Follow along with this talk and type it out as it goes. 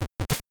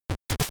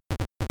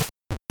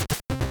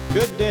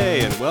Good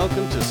day and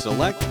welcome to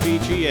Select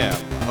BGM,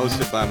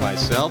 hosted by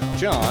myself,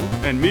 John,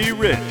 and me,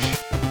 Rich.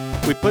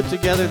 We put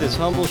together this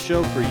humble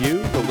show for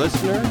you, the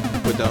listener,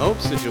 with the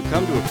hopes that you'll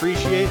come to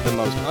appreciate the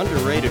most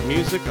underrated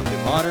music of the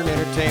modern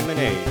entertainment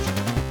age,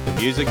 the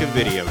music of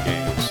video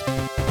games.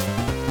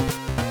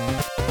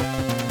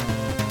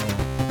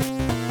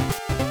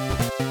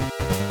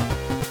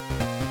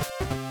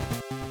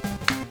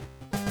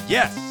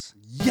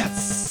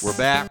 Yes. We're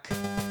back.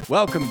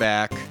 Welcome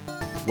back.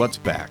 What's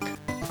back?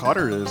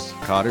 Cotter is.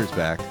 Cotter's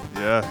back.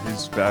 Yeah,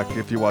 he's back.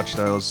 If you watch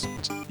those,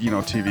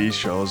 TV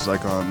shows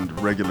like on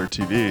regular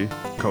TV,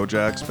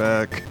 Kojak's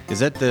back. Is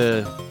that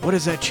what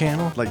is that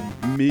channel? Like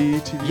Me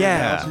TV?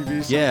 Yeah. Now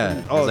TV,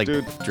 Yeah. Oh, it's like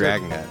dude.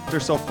 Dragnet. They're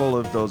so full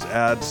of those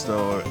ads,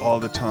 though, all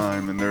the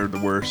time, and they're the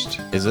worst.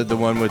 Is it the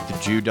one with the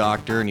Jew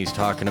doctor and he's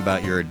talking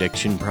about your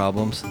addiction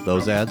problems?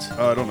 Those ads?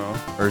 I don't know.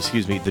 Or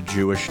excuse me, the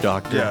Jewish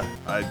doctor?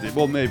 Yeah,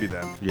 well, maybe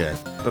then. Yeah.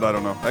 But I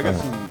don't know. I got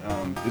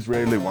some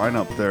Israeli wine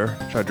up there.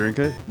 Should I drink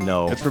it?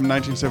 No. It's from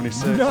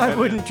 1976. No, I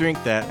wouldn't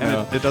drink that. And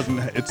No. it doesn't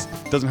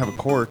have a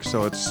cork,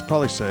 so it's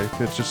probably safe.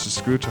 It's just a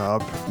screw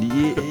top.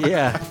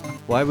 Yeah.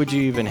 Why would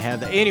you even have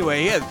that?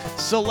 Anyway, yeah,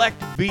 Select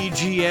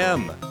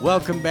BGM.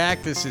 Welcome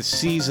back. This is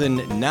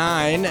season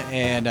 9,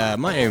 and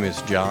my name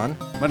is John.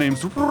 My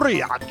name's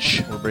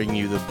Rich. We're bringing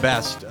you the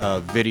best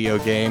of video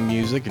game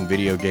music and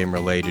video game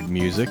related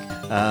music.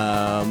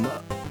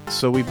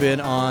 So we've been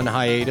on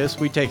hiatus.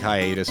 We take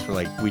hiatus for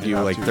we do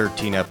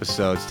 13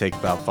 episodes, take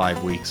about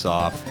 5 weeks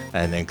off,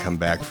 and then come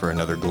back for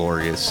another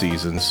glorious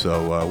season.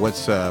 So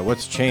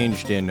what's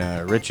changed in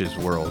Rich's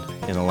world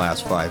in the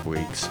last 5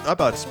 weeks? I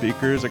bought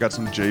speakers. I got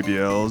some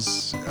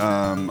JBLs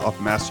off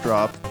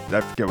Massdrop.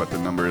 I forget what the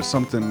number is.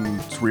 Something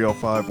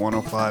 305,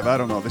 105. I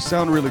don't know. They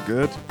sound really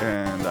good.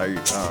 And I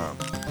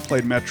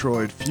played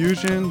Metroid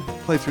Fusion.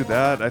 Played through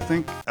that.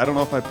 I don't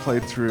know if I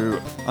played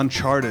through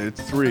Uncharted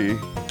 3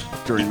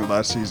 during the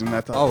last season. I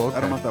thought. Oh, okay.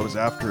 I don't know if that was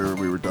after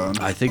we were done.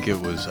 I think it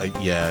was,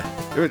 yeah.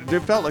 It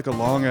felt like a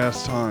long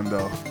ass time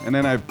though. And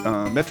then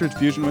Metroid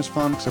Fusion was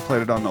fun because I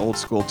played it on the old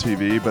school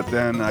TV. But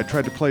then I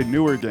tried to play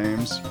newer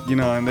games,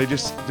 and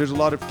there's a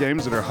lot of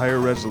games that are higher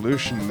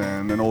resolution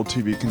than an old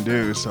TV can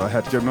do. So I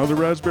had to get another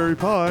Raspberry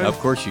Pi. Of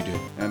course you do.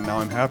 And now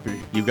I'm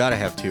happy. You gotta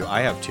have two.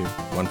 I have two.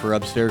 One for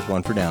upstairs,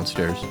 one for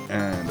downstairs.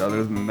 And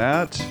other than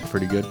that,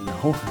 pretty good.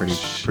 No,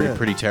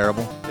 Pretty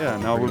terrible. Yeah.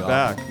 Now we're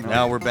back.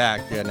 Now we're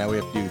back. Yeah. Now we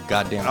have to do a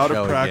goddamn out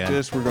show of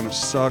practice. again. We're gonna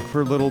suck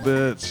for a little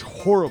bit. It's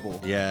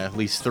horrible. Yeah, at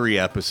least 3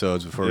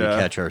 episodes before we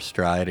catch our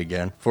stride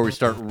again. Before we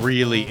start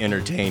really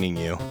entertaining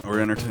you. Or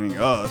entertaining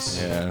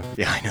us. Yeah,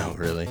 I know,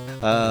 really.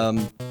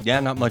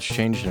 Not much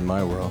changed in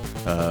my world.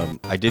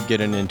 I did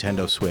get a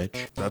Nintendo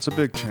Switch. That's a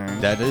big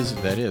change. That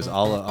is.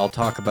 I'll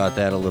talk about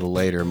that a little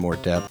later in more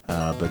depth,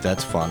 but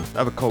that's fun. I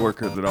have a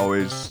coworker that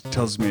always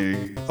tells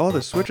me, "Oh,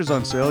 the Switch is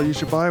on sale. You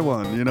should buy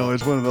one."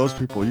 It's one of those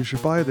people. You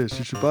should buy this.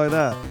 You should buy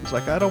that. It's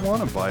like, I don't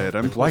want to buy it.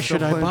 Why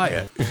should I buy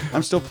it?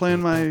 I'm still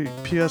playing my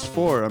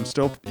PS4. I'm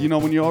still,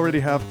 when you already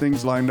have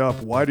things lined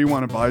up, why do you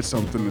want to buy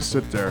something to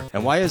sit there?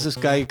 And why is this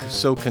guy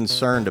so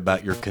concerned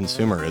about your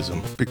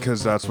consumerism?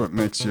 Because that's what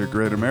makes you a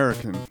great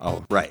American.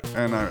 Oh, right.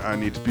 And I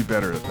need to be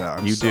better at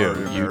that. You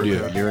do.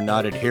 You're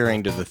not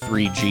adhering to the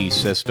 3G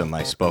system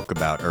I spoke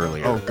about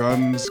earlier. Oh,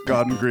 guns,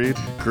 God, and greed?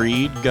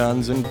 Greed,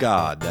 guns, and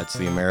God. That's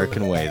the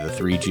American way, the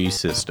 3G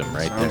system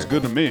right there. Sounds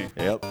good to me.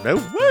 Yep.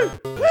 Woo! Woo!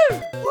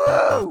 Woo!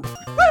 Woo!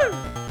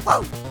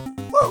 Woo!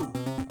 Woo!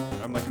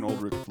 I'm like an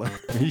old Ric Flair.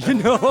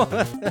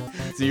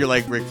 So you're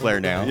like Ric Flair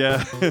now?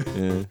 Yeah.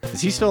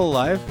 Is he still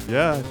alive?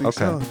 Yeah, I think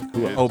so.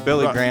 Oh,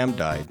 Billy Graham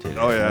died today.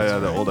 Oh, yeah,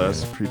 the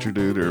old-ass preacher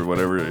dude or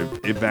whatever,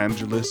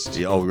 evangelist.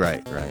 Yeah, oh,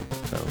 right.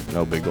 So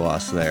no big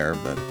loss there,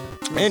 but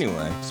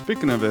anyway.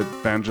 Speaking of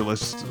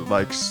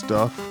evangelist-like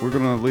stuff, we're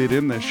going to lead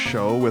in this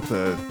show with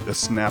a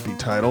snappy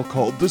title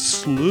called The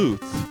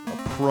Sleuth.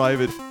 A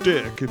private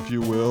dick, if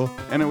you will.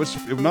 And it was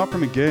not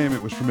from a game,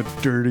 it was from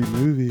a dirty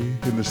movie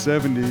in the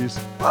 70s.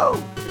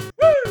 Whoa!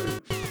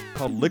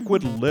 Called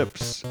Liquid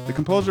Lips. The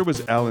composer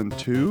was Alan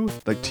Tew,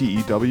 like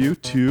T-E-W,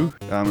 Tew,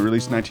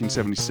 released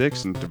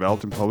 1976 and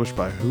developed and published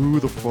by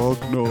who the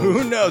fuck knows?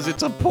 Who knows?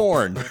 It's a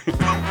porn.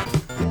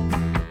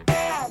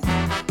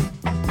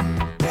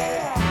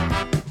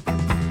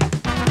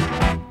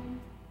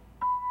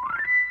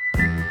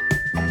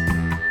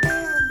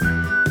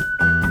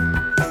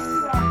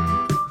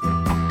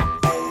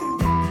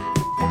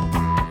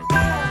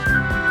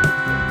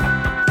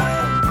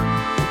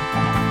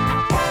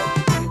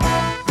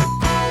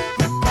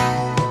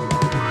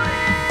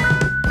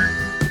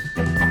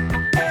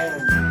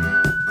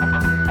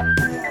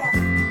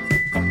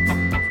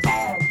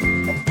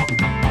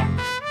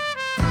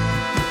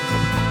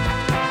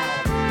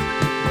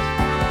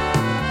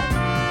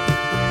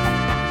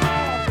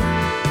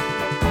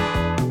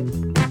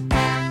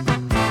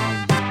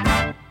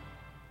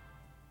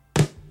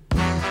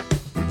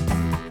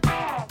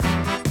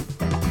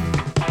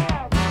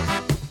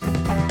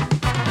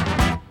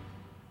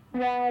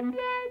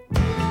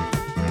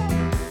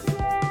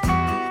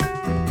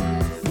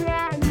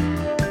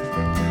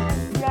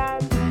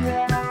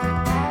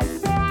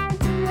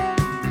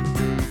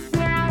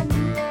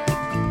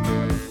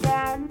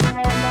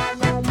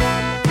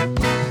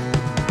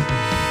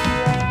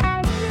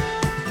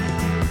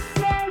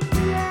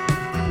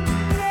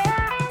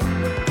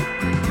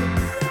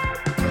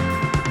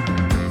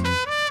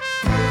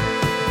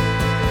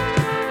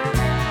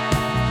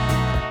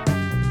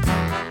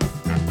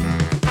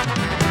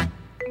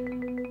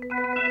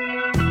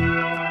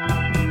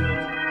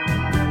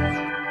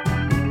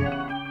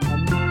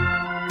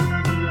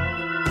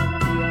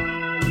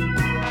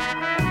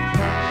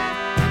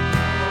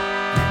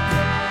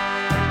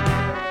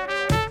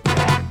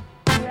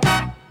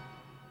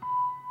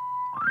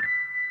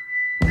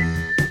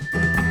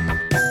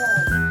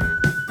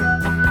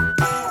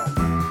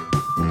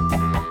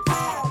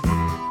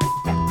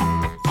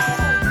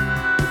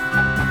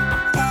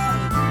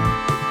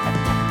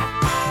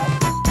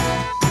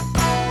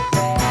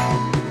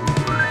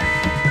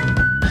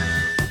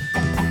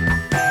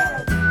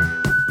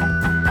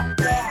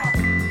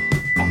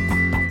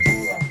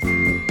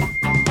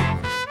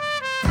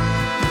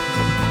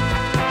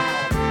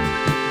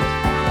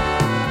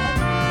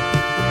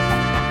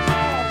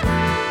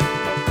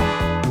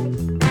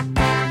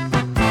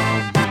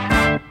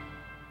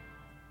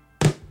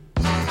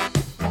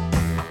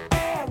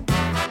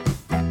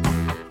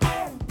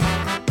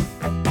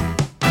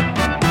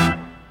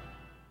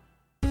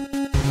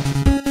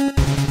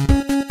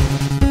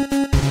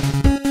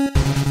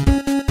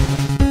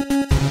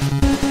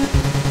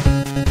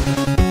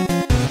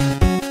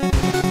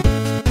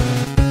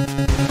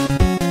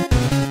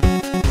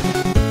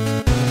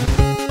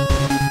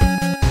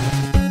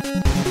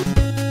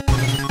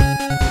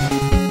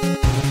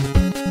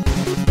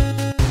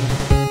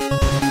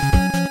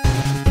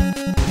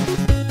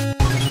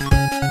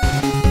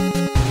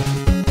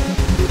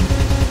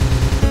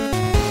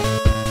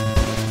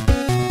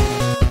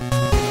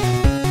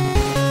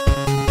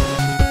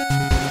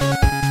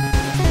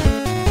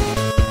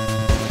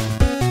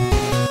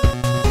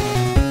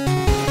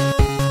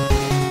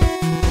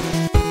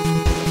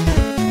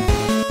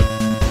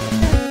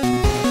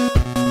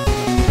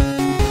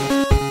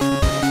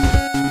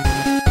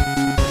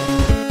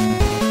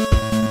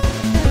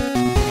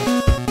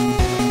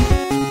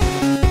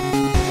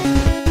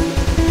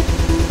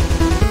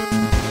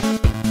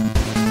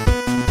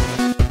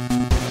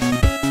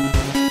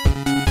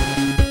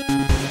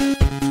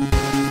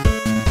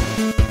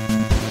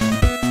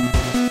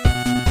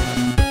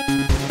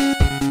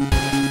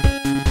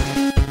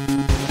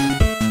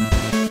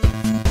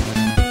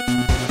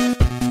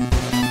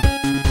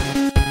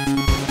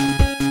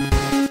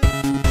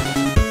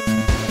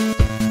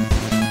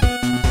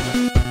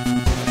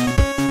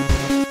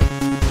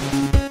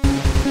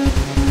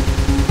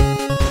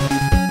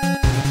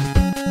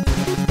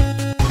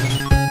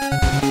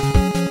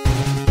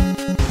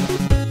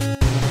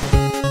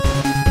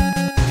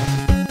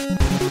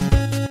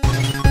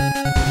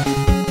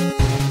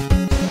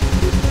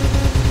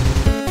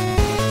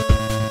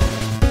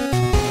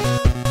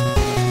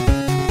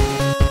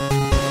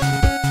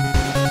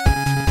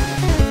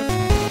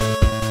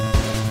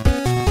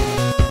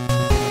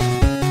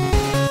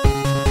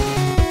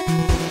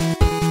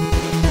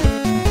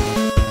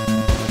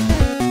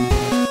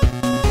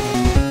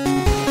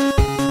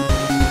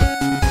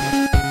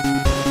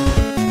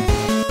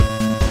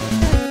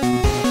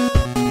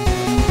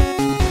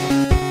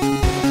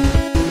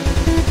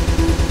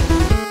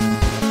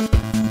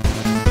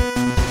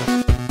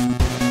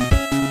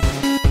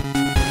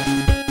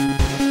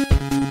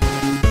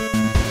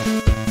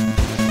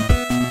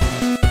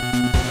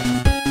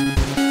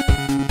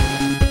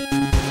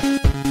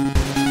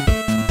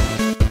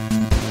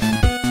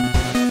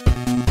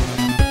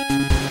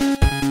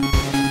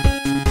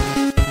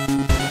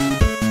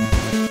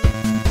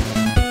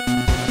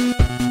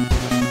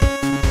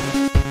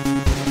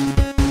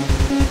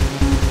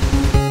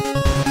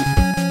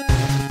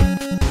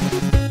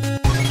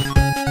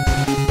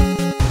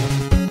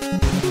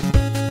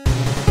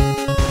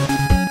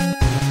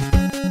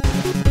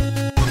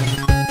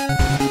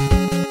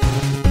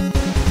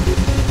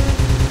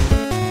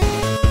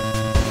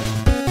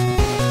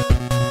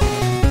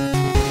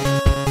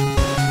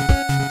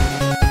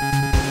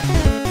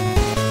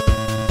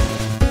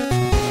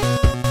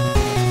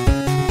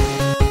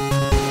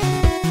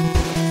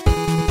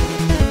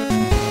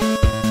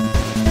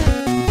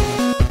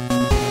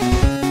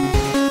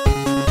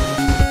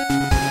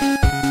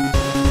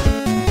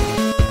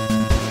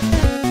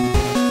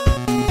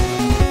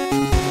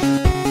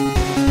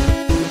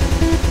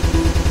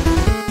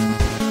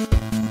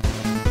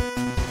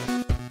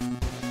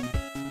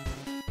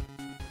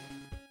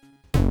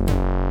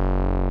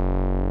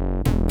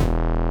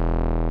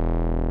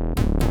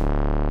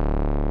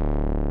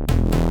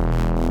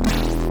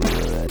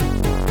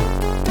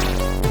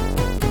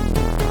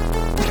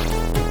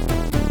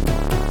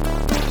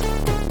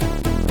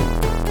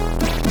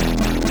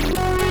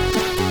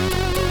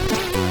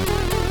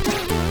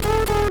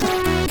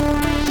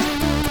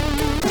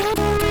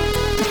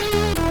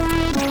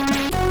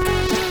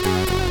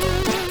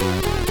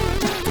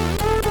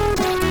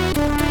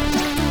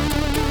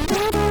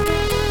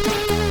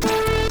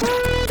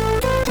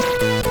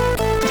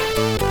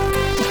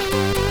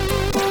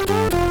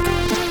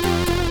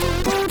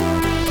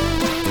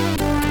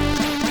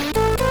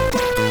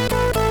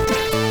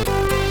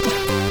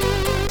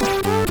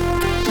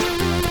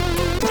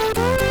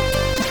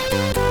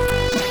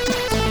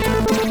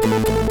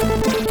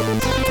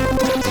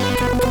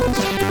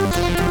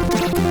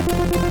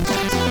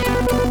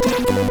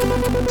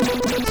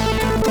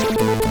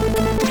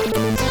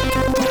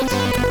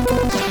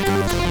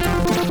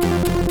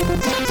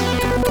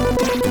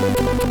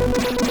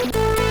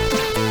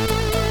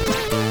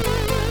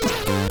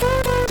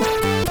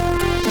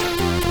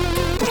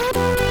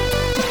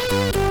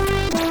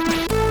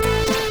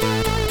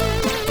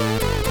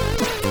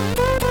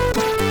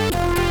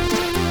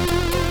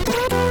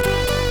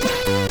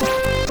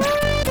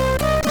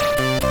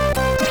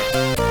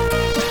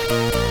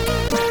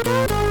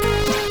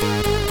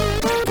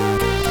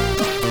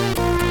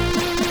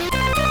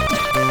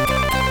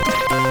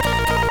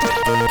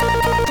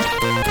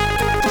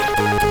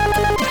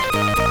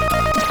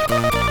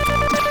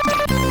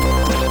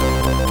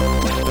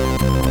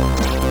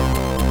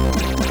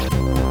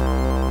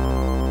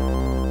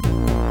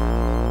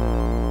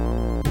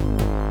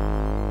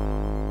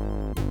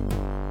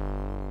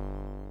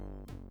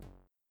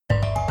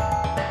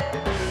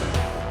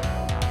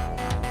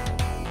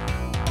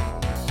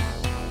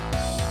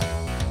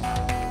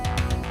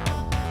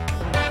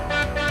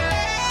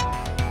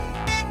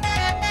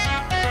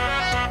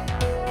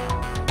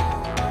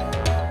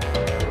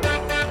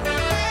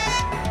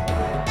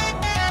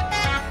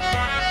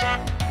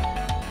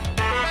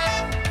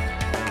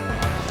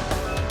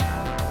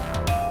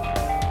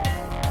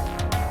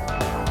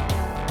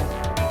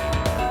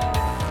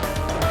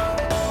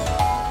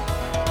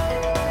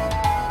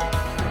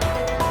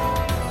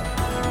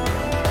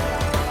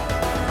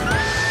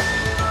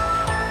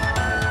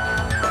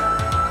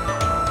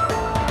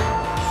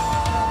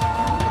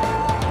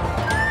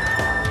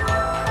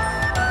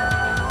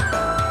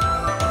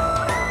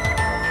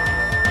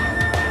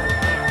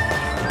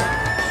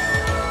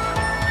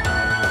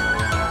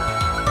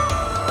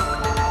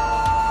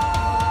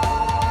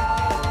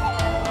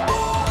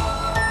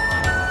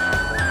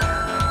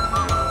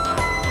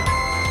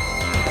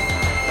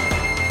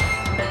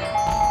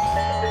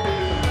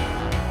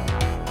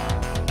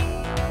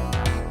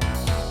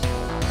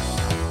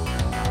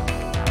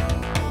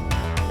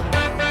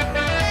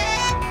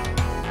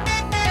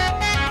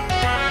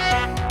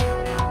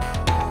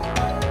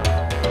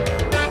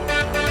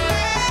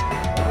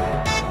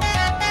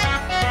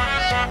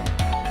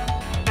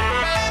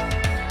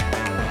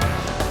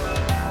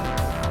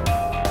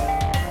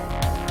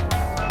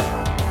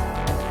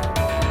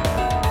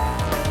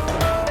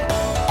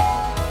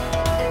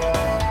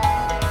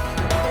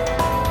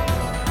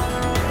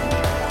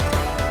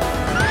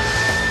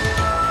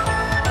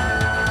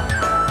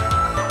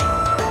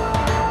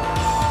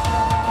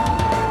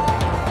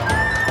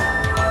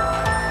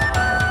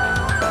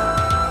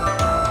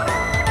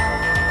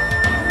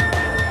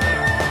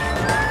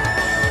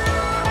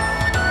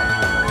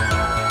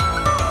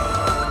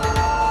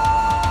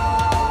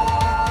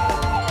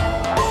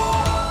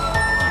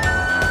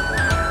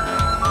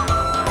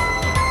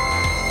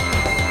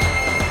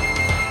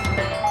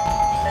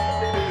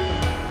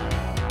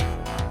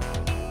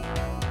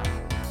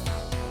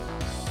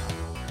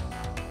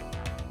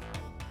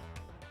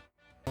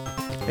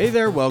 Hey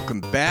there,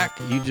 welcome back.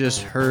 You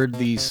just heard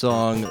the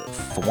song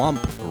Thwomp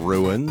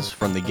Ruins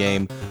from the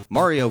game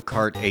Mario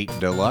Kart 8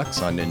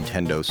 Deluxe on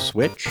Nintendo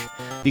Switch.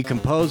 The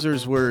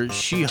composers were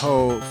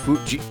Shiho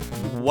Fuji.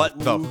 What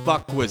the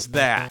fuck was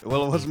that?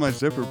 Well, it was my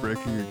zipper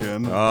breaking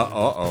again.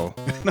 Uh-oh.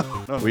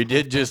 No. We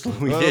did just talk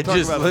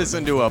about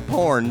listen to a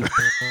porn.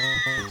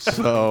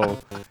 So,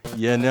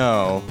 you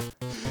know.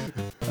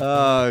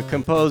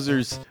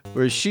 Composers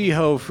were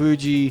Shiho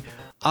Fuji,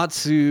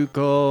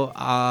 Atsuko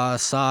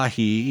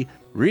Asahi,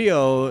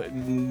 Ryo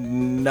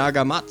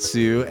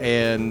Nagamatsu,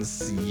 and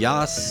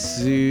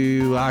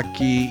Yasuaki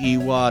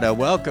Iwata.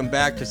 Welcome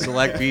back to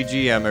Select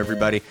BGM,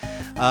 everybody.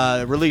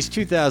 Released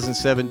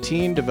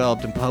 2017,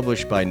 developed and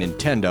published by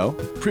Nintendo.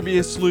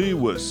 Previously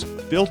was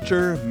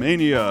Filter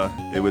Mania.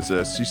 It was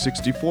a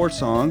C64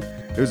 song.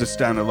 It was a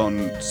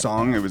standalone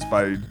song. It was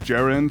by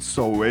Jaren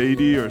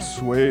Soedi or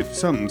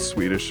something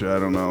Swedish, I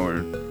don't know, or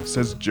it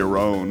says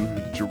Jerome.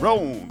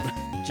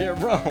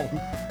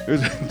 It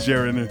was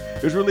Jaren.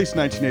 It was released in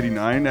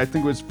 1989. I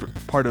think it was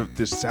part of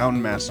the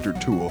Soundmaster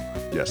tool.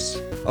 Yes.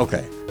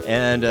 Okay.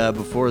 And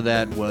before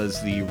that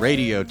was the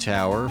Radio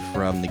Tower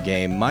from the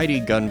game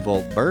Mighty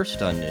Gunvolt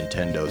Burst on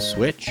Nintendo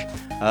Switch.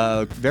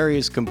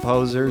 Various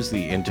composers,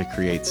 the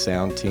Intercreate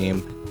Sound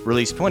Team.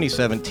 Released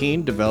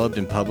 2017, developed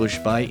and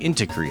published by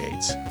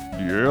Intercreates.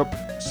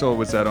 Yep. So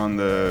was that on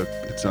the?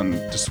 It's on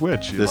the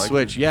Switch. The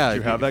Switch, yeah. Do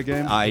you have that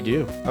game? I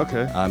do.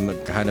 Okay. I'm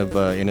kind of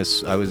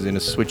I was in a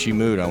switchy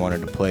mood. I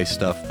wanted to play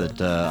stuff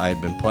that I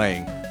had been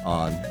playing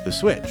on the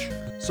Switch.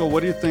 So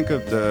what do you think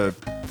of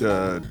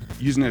the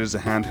using it as a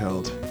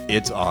handheld?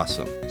 It's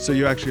awesome. So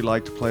you actually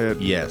like to play it?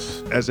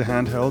 Yes. As a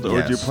handheld, or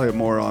Yes. Do you play it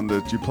more on the?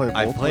 Do you play it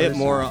both I play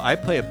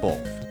ways? it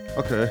both.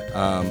 Okay.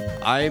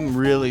 I'm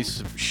really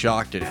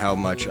shocked at how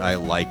much I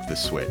like the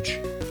Switch.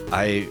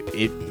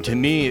 To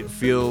me, it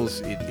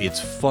feels it's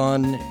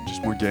fun,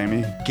 Just more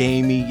gamey.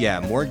 gamey. Yeah,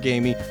 more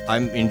gamey.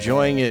 I'm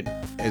enjoying it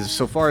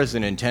so far as the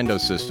Nintendo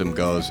system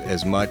goes,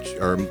 as much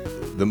or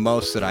the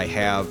most that I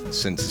have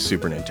since the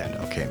Super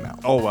Nintendo came out.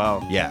 Oh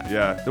wow. Yeah.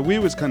 Yeah. The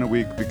Wii was kind of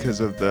weak because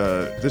of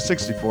the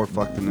 64.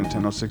 Fuck the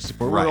Nintendo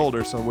 64. Right. We're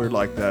older, so we're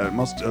like that.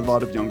 A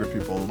lot of younger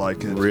people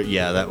like it.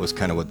 Yeah, that was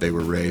kind of what they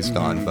were raised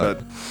on,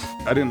 but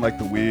I didn't like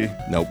the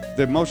Wii. nope.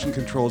 The motion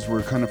controls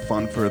were kind of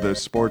fun for the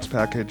sports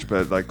package,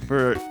 but I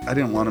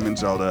didn't want them in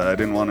Zelda. I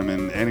didn't want them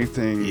in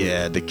anything.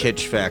 Yeah, the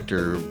kitsch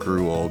factor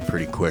grew old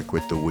pretty quick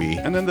with the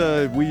Wii. And then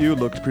the Wii U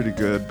looked pretty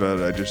good, but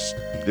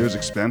it was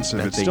expensive.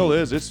 That It thing- still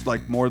is. It's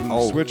like more than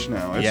the Switch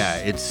now.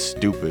 It's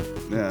stupid.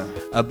 Yeah.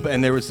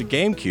 And there was the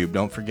GameCube.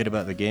 Don't forget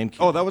about the GameCube.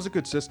 Oh, that was a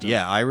good system.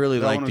 Yeah, I really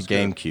That like one the was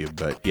good. GameCube,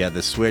 but yeah,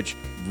 the Switch,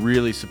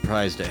 really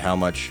surprised at how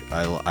much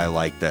I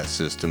like that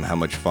system, how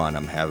much fun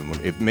I'm having.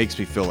 It makes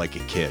me feel like a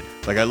kid.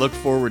 Like, I look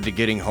forward to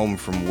getting home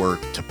from work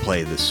to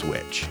play the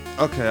Switch.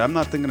 Okay, I'm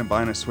not thinking of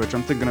buying a Switch.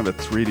 I'm thinking of a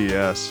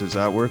 3DS. Is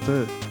that worth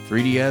it?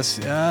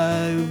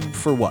 3DS,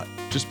 for what?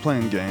 Just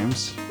playing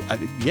games.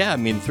 Yeah, I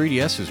mean,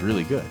 3DS is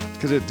really good.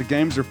 Because the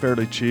games are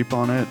fairly cheap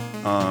on it.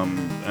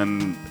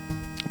 And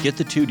Get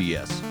the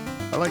 2DS.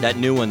 I like That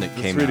new one that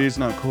the came 3D's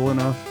not cool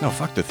enough. out. No,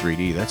 fuck the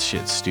 3D. That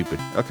shit's stupid.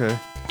 Okay.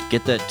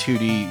 Get that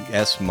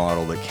 2DS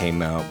model that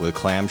came out with a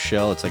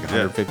clamshell. It's like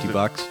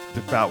 $150.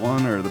 The fat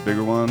one or the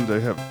bigger one, they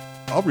have.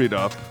 I'll read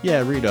up.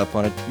 Yeah, read up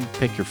on it. You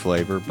pick your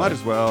flavor. Might But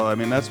as well. I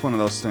mean, that's one of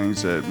those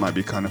things that might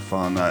be kind of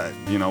fun.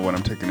 When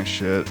I'm taking a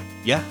shit.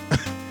 yeah.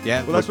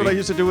 Yeah. Well, that's what I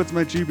used to do with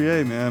my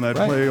GBA, man. I'd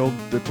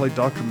play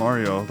Dr.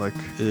 Mario. Like,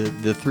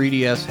 The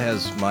 3DS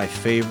has my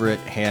favorite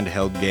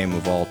handheld game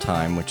of all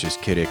time, which is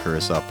Kid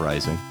Icarus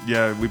Uprising.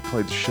 yeah, we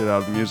played the shit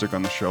out of music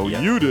on the show.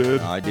 Yep. You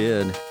did. I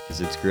did, because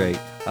it's great.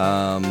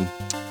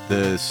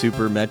 The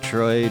Super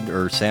Metroid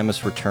or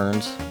Samus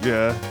Returns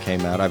Yeah,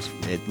 came out.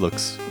 It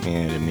looks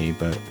to me,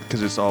 but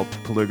because it's all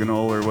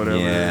polygonal or whatever.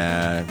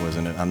 yeah, it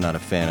wasn't. I'm not a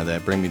fan of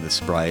that. Bring me the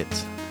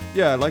sprites.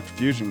 Yeah, I liked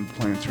Fusion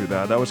playing through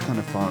that. That was kind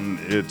of fun.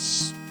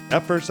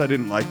 At first I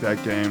didn't like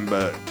that game,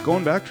 but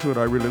going back to it,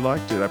 I really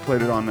liked it. I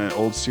played it on an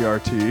old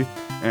CRT,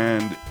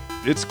 and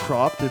it's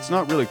cropped. It's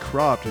not really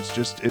cropped. It's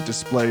just it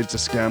displays the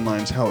scan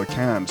lines how it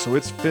can. So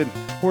it's fit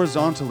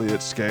horizontally.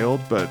 It's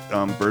scaled, but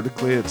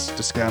vertically, the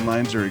scan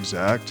lines are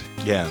exact.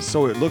 Yeah.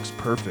 So it looks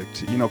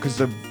perfect. Because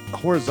the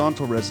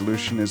horizontal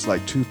resolution is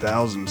like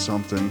 2,000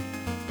 something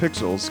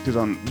pixels. Because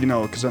on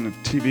the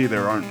TV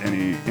there aren't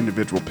any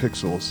individual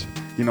pixels.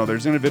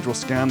 There's individual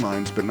scan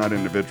lines, but not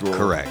individual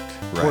Correct.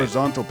 Right.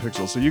 horizontal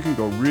pixels. So you can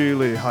go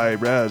really high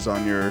res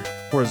on your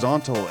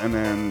horizontal, and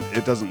then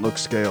it doesn't look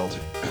scaled.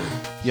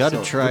 You ought So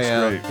to it try looks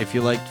out, great. if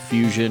you liked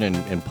Fusion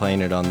and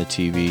playing it on the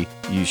TV,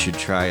 you should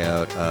try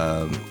out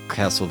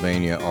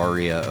Castlevania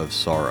Aria of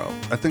Sorrow.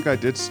 I think I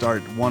did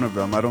start one of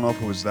them. I don't know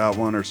if it was that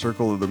one or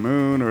Circle of the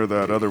Moon or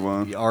that other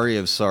one. The Aria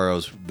of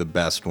Sorrow's the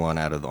best one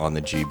on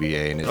the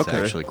GBA, and it's Okay.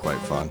 actually quite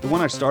fun. The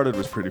one I started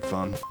was pretty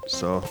fun.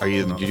 So Are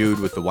you the dude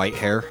with the white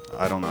hair?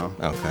 I don't know.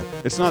 Okay.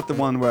 It's not the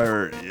one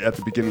where at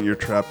the beginning you're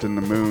trapped in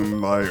the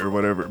moonlight or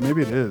whatever.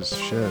 Maybe it is.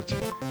 Shit.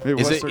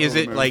 Maybe Is was it Circle is of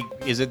the it Moon. like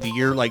is it the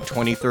year like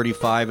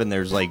 2035 and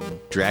there's like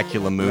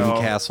Dracula Moon No.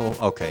 Castle?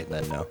 Okay,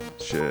 then no.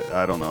 Shit,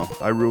 I don't know.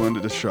 I ruined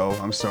the show.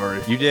 I'm sorry.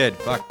 You did.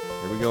 Fuck.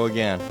 Here we go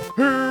again.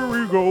 Here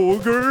we go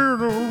again.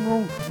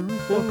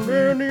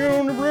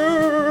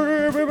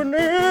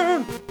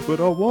 But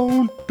I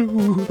won't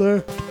do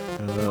that.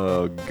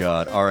 Oh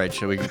God! All right,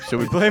 shall we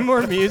play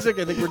more music?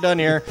 I think we're done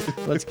here.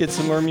 Let's get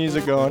some more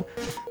music going.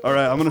 All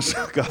right, I'm gonna.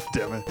 God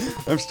damn it!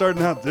 I'm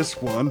starting out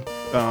this one.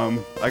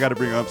 I got to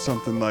bring up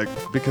something like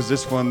because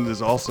this one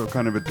is also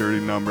kind of a dirty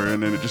number,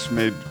 and then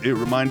it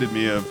reminded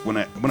me of when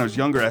I was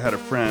younger. I had a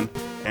friend,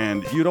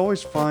 and you'd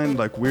always find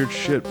like weird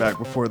shit back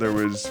before there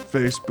was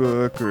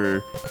Facebook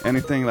or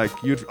anything. Like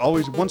you'd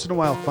always once in a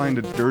while find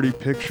a dirty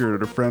picture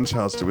at a friend's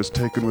house that was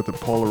taken with a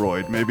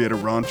Polaroid, maybe at a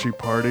raunchy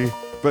party.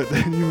 But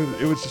then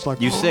it was just like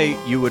You say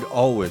you would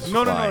always.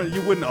 No, find.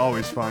 you wouldn't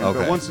always find.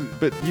 Okay.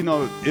 But you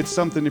know, it's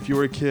something. If you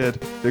were a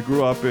kid that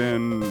grew up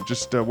in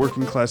just a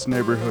working class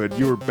neighborhood,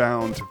 you were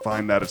bound to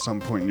find that at some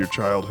point in your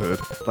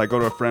childhood. Like go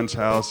to a friend's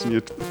house and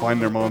you'd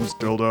find their mom's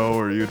dildo,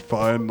 or you'd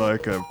find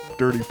like a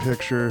dirty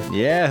picture.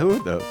 Yeah,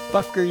 who the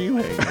fuck are you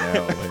hanging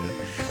out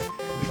with?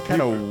 What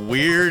kind of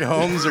weird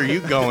homes are you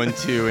going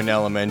to in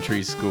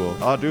elementary school?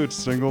 Oh, dude,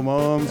 single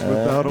moms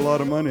without a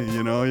lot of money.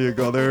 You know, you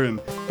go there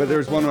but there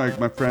was one of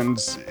my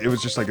friends. It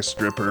was just like a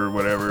stripper or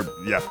whatever.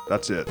 Yeah,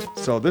 that's it.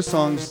 So this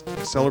song's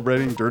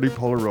celebrating dirty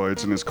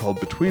Polaroids and is called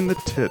 "Between the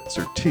Tits"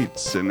 or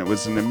Teats, and it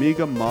was an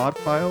Amiga mod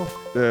file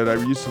that I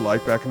used to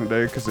like back in the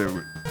day because it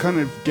kind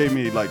of gave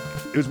me like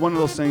it was one of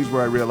those things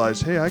where I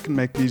realized, hey, I can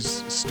make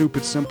these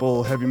stupid,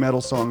 simple heavy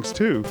metal songs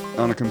too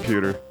on a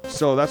computer.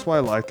 So that's why I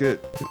like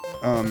it.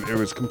 It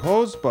was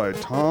composed by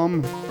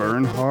Tom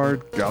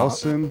Bernhard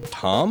Galson.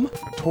 Tom?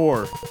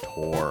 Tor,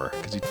 Tor.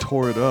 because he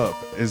tore it up.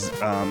 His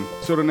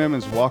pseudonym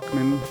is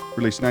Walkman,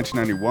 released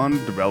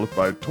 1991, developed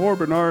by Tor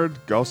Bernhard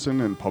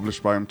Galson and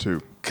published by him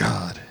too.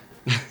 God.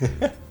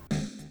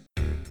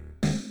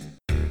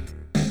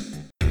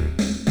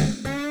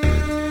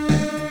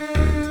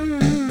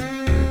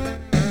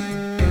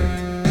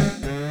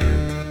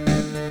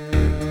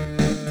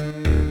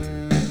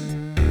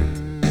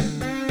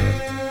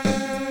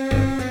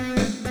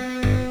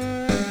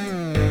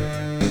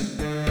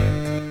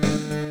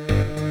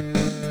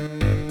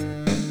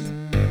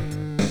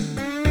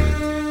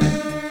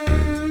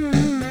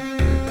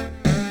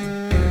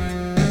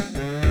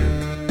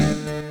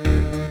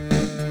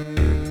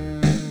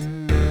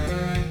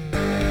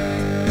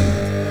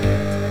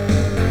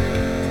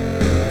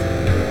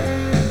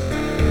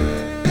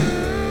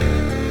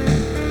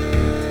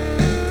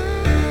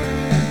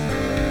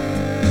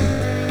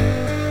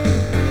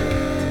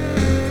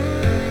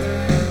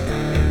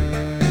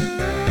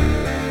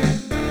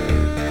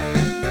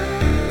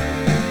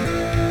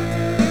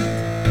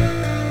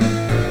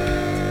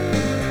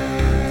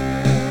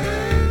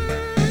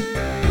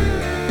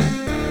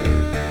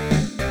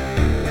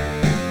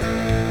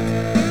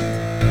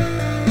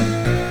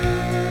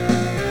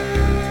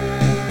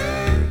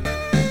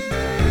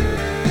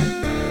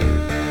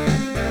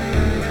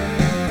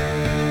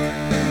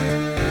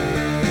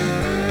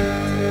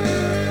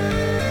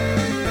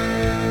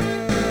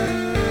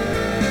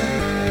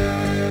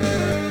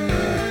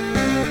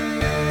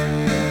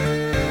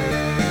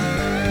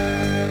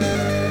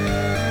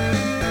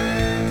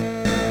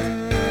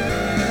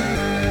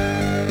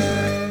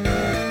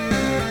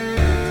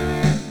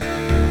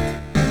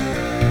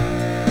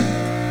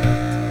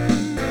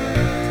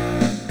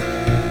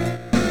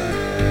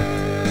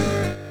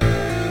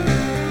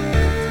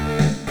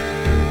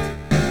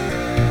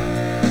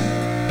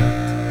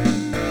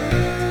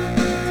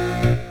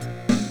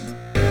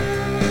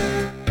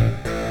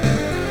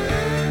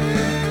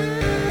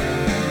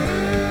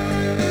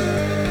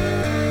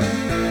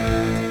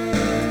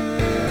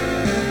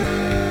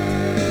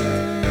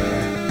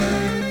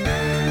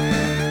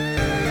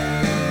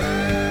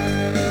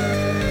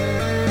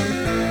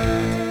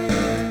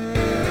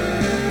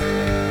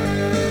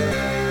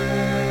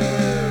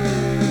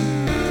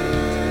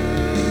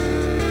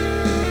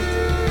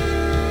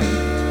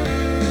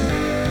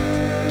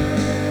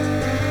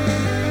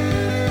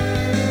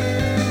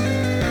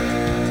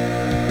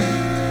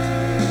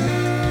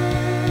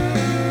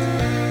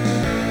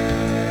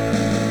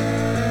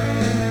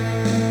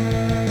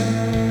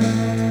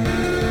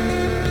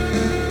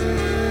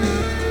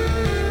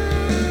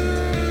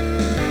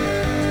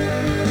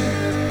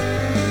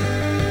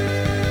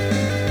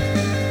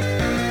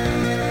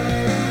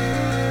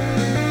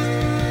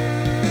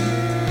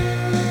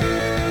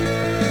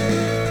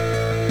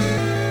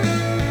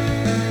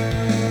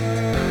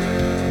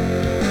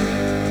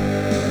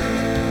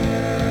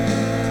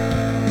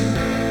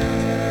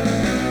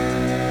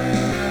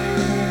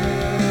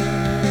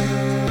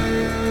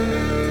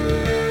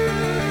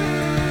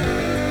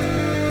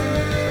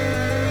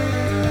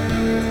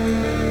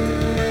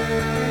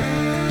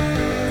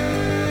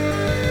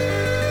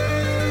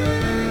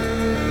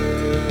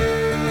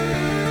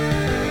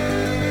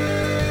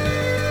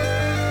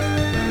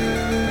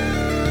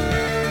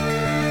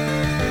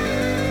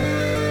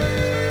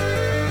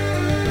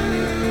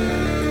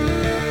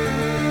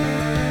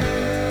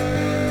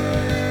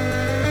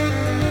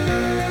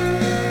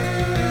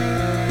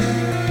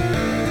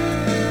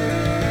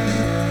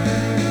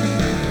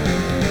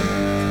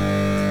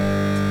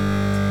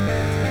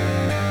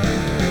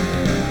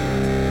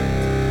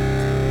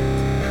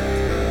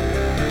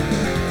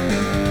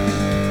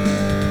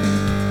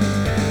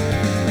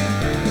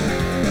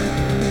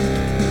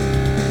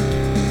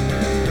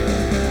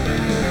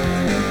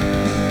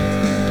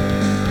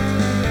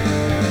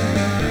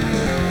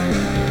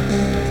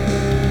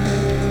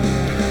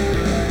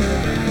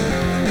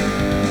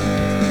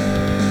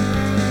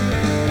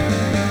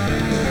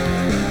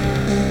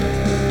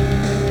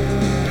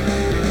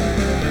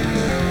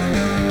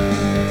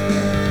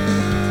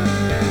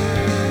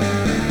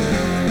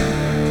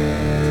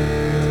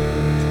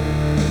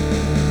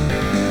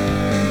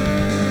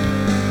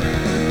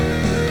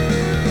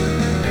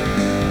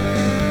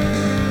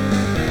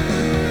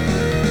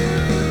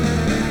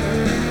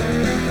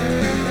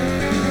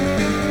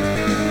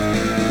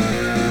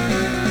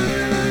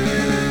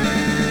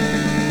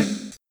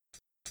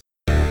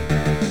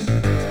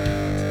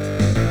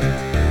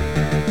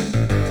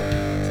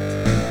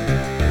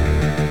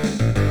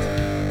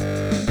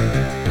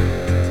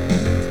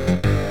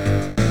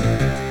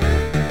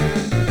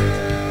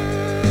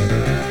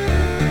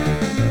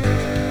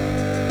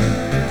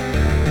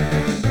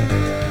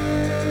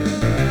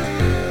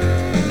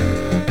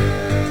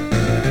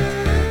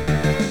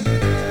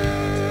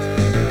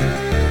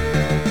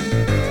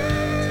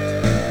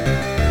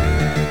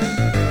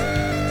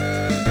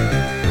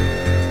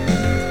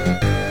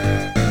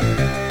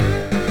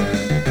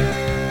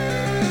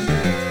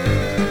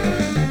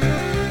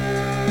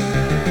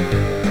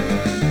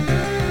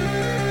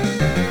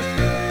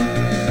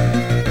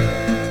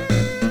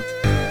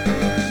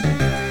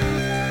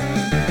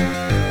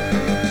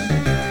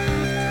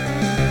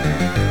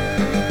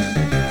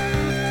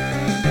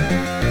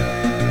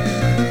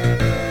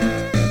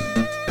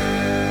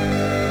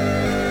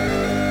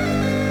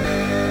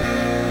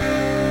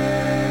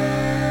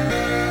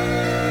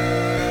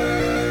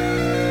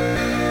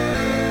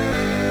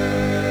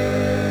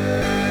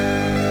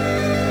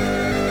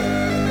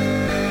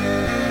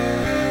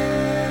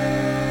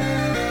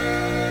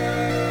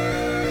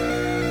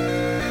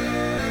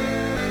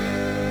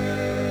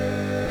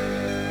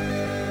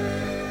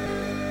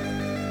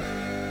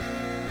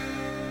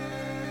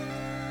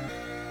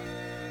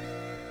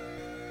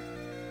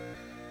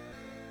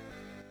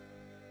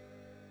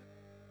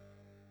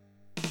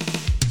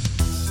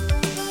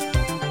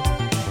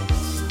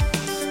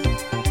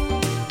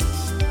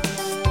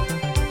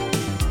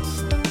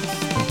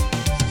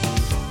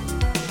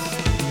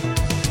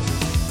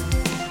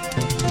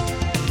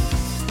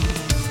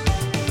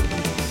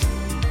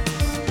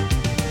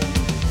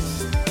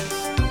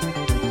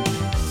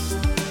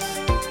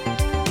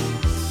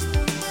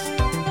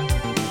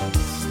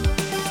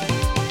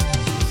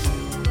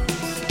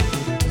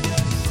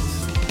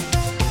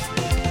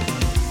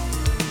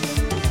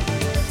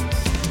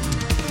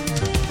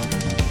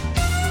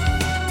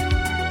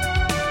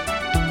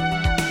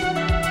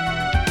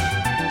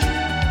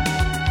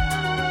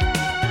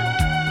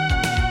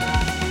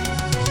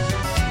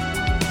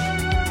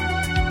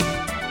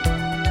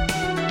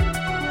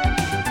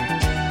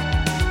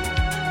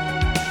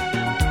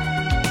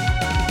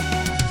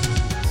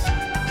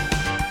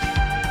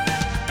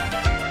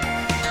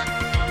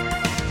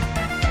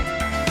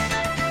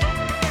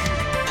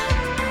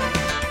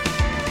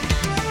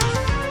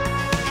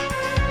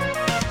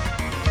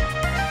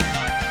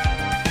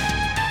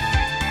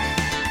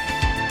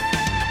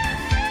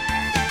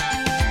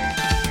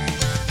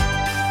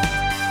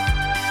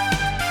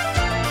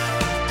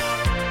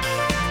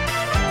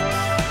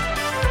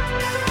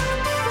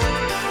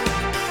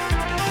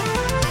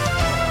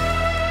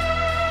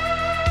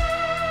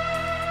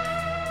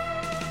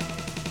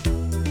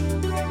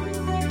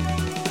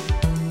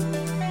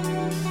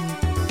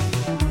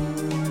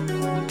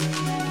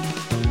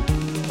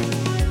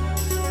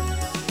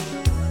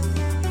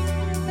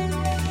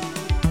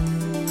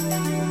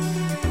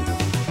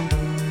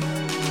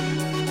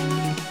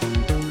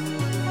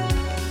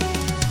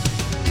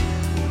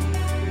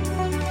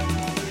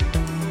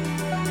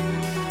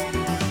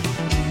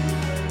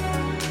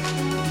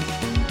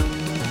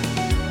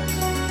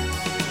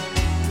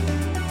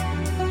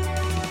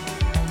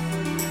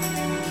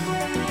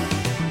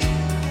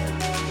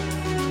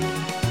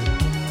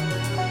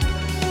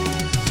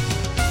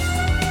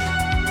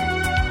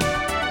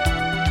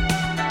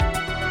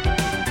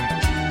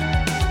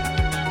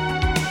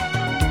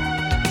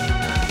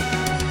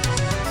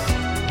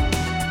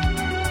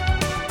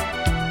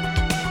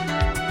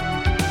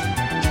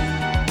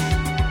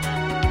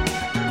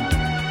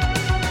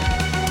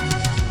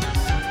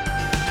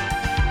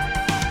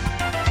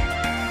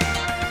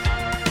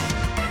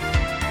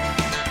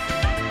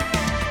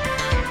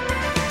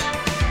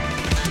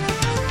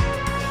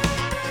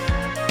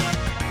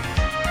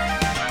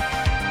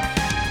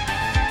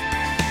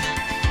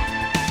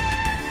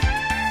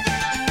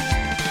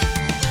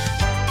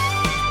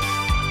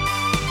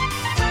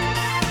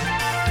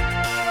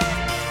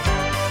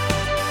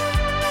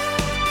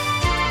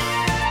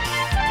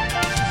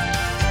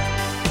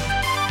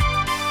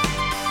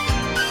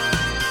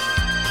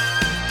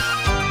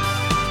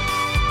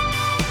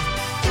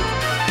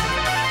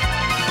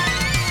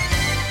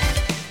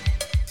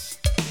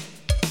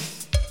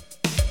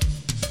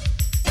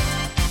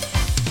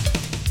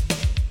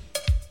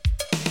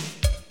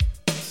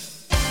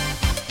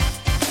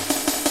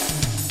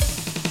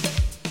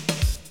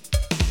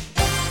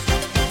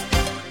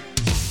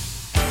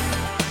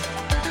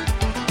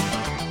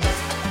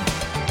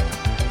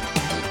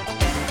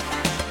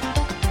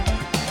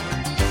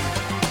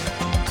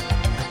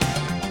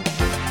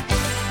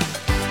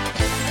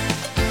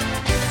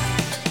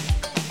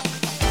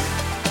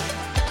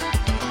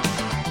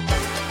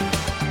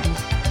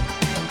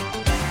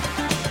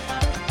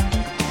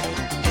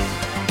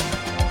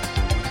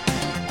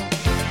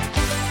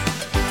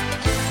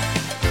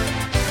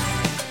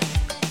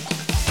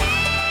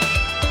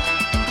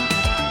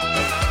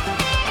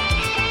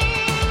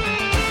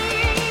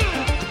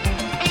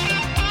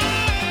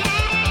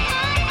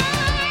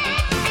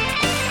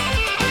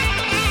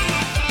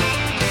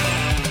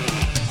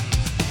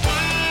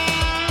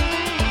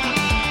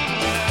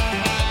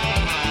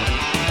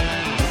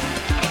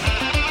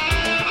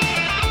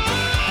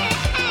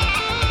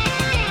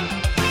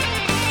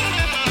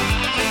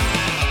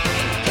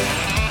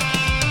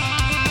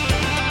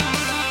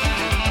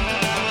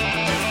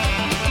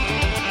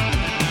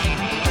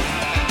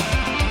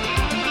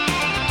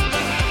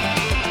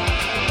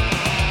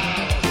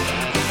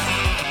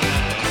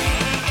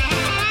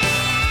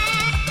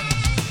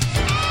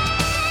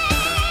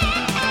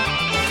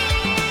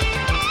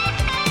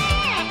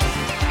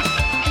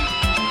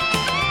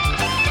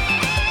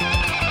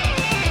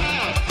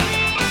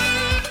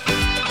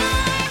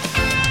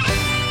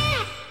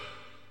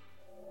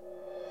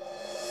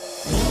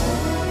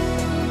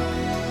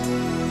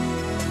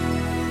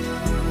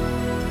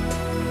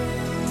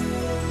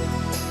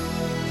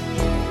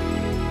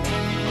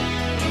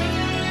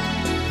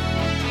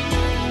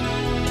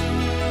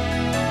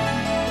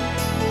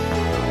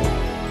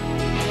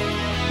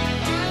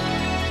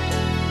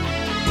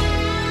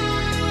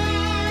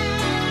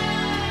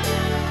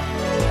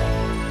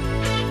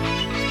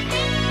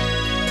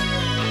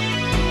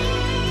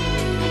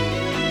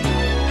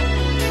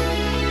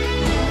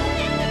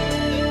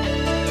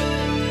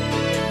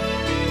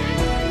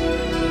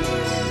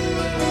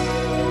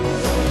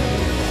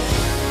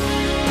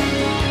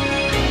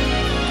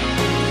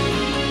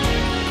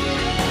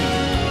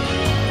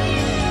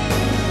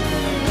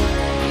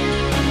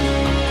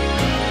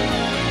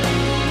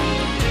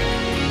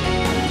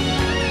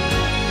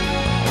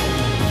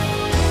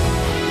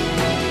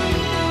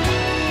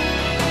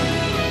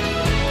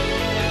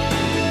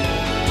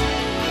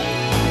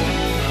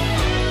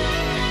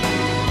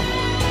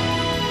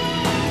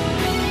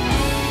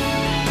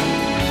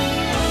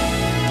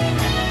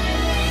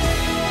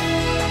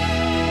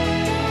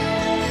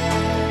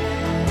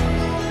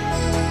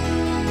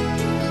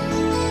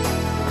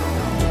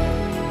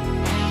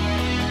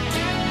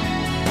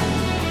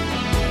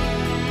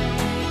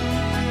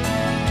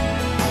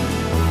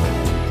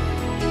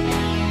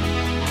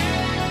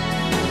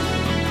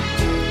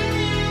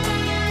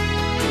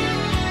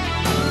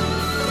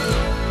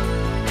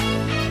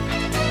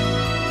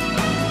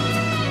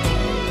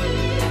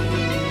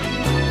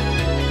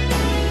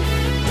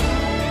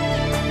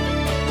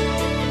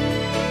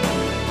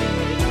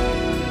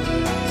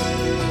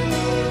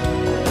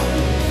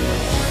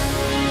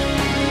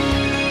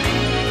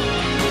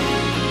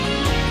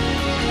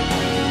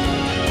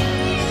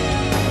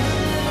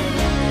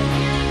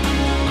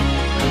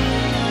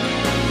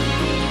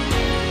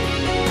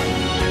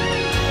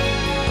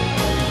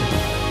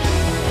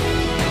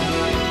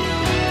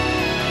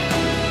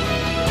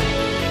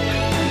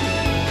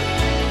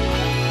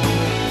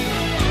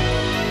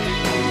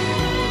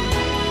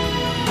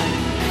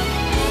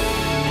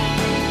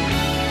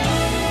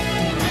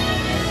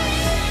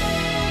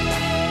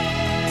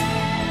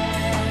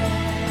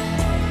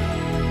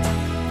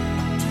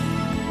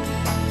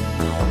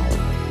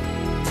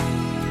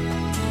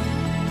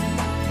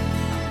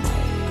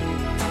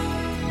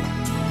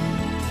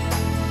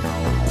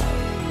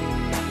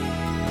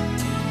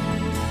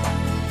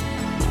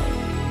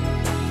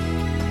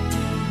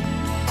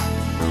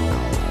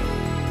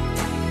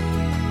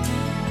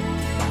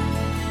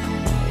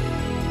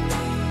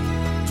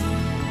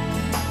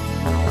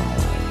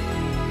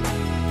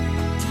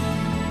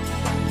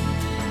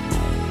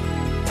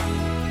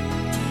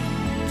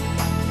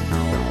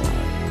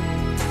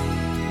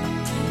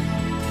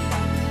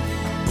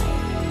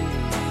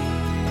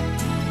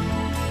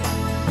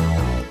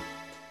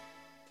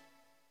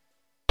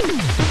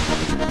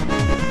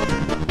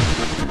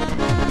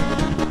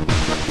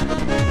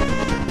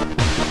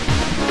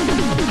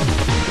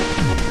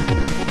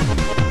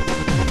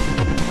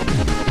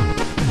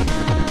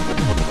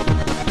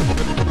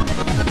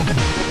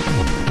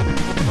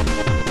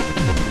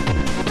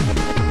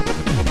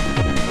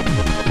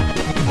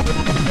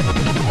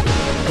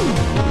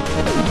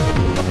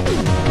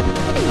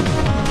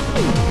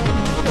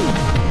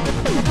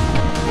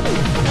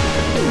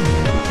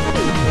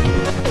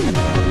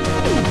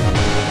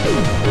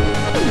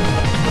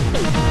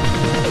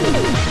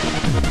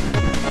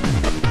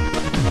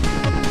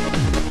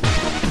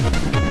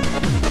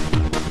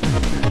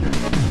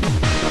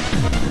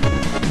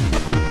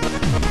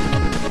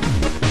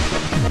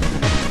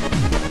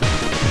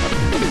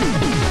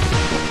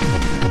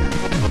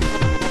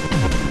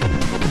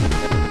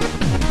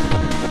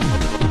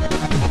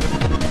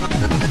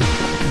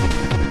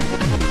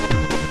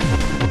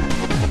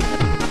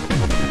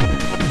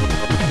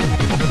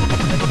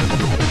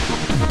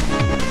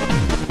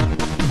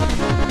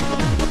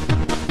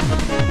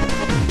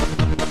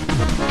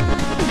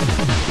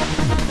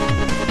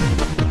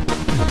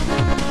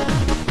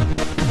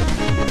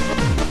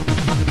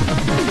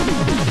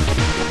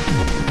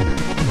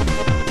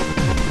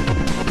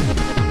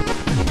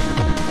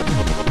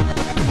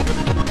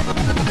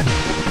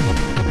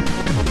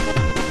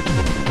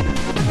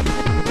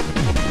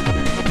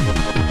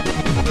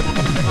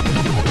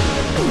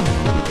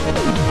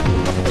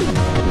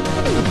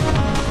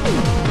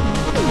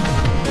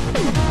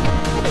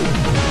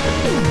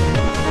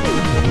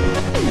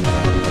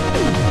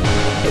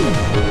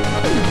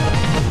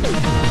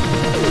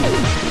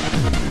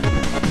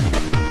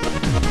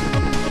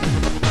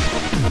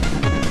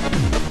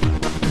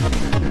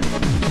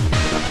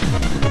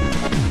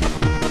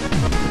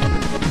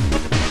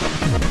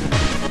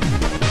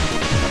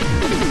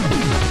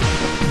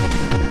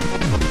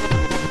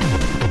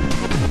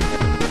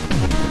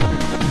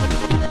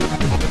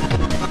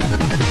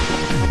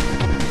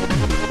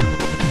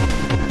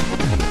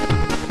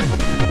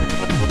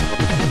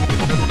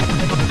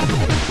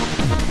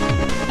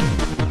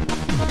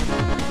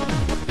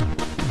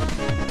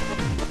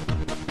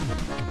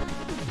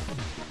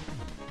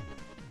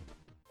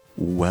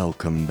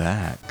 Welcome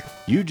back.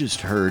 You just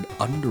heard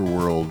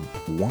Underworld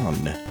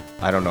 1.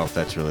 I don't know if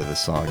that's really the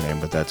song name,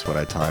 but that's what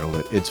I titled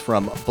it. It's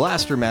from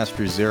Blaster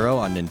Master Zero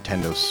on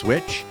Nintendo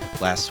Switch.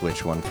 Last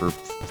Switch one for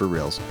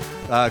reals.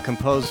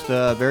 Composed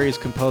various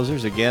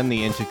composers. Again,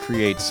 the Into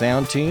Create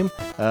sound team.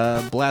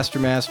 Blaster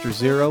Master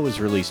Zero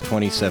was released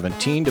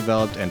 2017,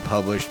 developed and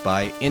published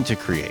by Into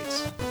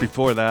Creates.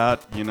 Before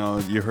that, you know,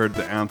 you heard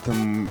the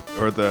anthem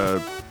or the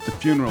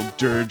funeral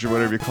dirge or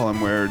whatever you call them,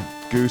 where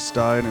Goose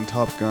died in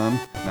Top Gun.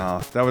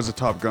 No, that was a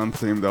Top Gun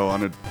theme, though,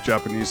 on a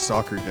Japanese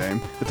soccer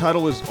game. The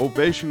title was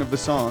Ovation of the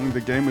Song. The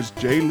game was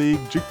J-League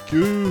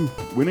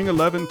GQ, winning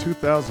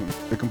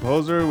 11-2000. The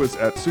composer was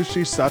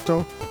Atsushi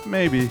Sato.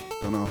 Maybe,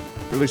 don't know.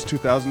 Released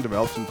 2000,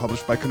 developed and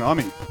published by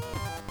Konami.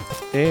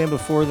 And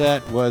before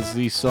that was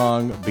the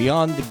song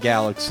Beyond the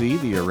Galaxy,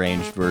 the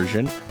arranged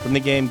version, from the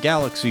game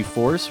Galaxy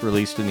Force,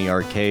 released in the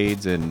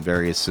arcades and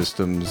various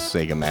systems,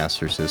 Sega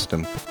Master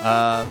System.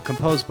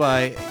 Composed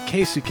by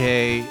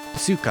Keisuke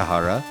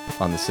Tsukahara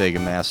on the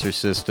Sega Master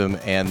System,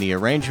 and the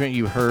arrangement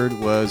you heard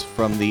was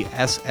from the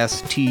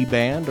SST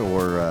band,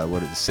 or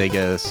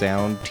Sega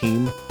Sound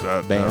Team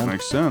band? That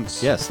makes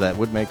sense. Yes, that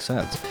would make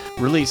sense.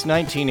 Released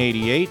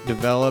 1988,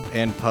 developed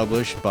and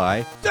published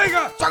by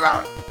Sega!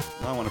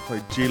 I want to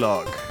play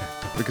G-Log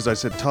because I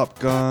said Top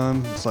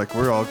Gun. It's like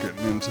we're all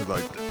getting into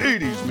like the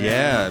 80s,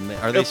 man.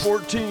 Yeah, are they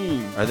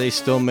F-14? Are they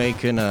still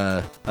making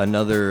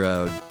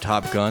another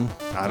Top Gun?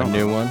 I don't a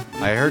new know. one?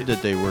 I heard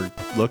that they were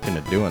looking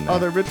at doing that. Oh,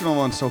 the original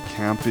one's so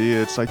campy.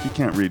 It's like you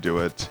can't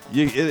redo it.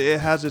 It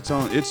has its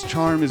own. Its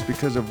charm is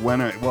because of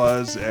when it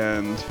was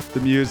and the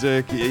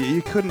music.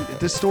 You couldn't.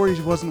 The story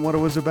wasn't what it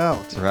was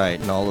about. Right,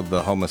 and all of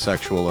the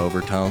homosexual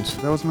overtones.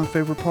 That was my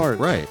favorite part.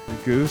 Right. The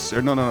Goose.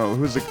 Or no.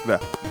 Who's the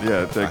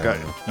guy?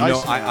 You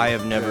know, I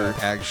have never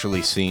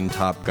actually seen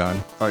Top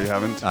Gun. Oh, you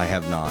haven't? I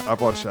have not.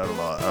 I've watched that a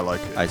lot. I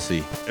like it. I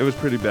see. It was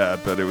pretty bad,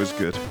 but it was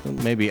good.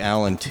 Maybe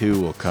Alan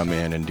 2 will come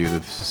in and do the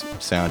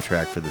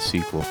soundtrack for the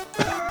sequel.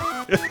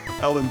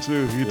 Ellen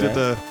 2. He did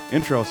the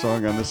intro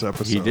song on this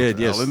episode. He did,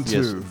 yes. Ellen 2.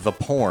 Yes, the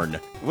porn.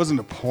 It wasn't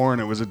a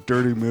porn. It was a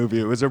dirty movie.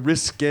 It was a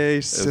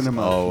risque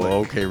cinema. Oh, flick.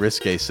 okay,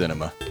 risque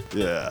cinema.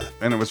 Yeah,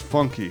 and it was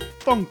funky.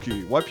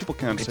 Funky. White people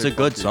can't say It's a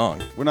good funky.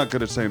 song. We're not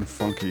good at saying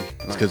funky.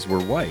 It's because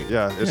we're white.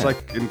 Yeah, it's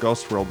like in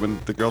Ghost World when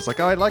the girl's like,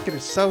 oh, I like it.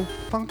 It's so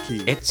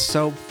funky. It's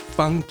so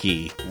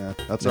funky. Yeah,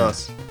 that's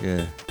us.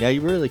 Yeah. Yeah,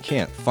 you really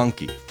can't.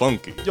 Funky.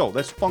 Funky. Yo,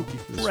 that's funky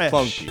It's fresh.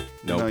 funky.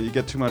 No, Nope. you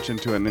get too much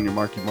into it and then you're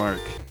Marky Mark.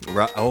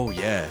 Oh,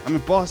 yeah. I'm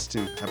in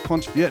Boston. I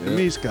punch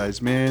Vietnamese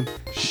guys, man.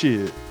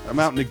 Shit. I'm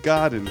out in the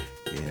garden.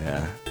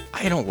 Yeah.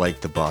 I don't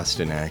like the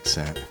Boston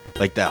accent.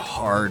 Like that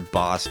hard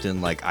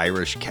Boston, like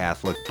Irish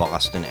Catholic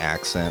Boston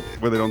accent.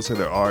 Where they don't say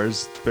their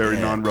R's. Very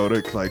Yeah.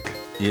 non-rhotic, like...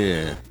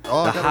 Yeah.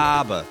 Oh, the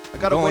harbor.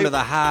 gotta Going wait- to the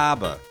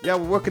harbor. Yeah,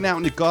 we're working out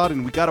in the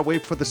garden. We gotta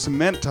wait for the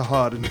cement to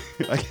harden.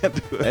 I can't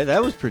do it. Hey,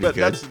 that was pretty But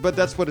good.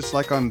 that's what it's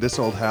like on This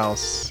Old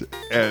House.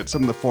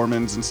 Some of the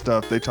foremans and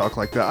stuff, they talk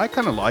like that. I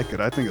kind of like it.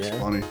 I think it's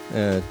funny.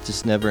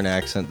 Just never an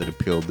accent that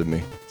appealed to me.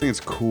 I think it's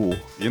cool.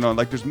 You know,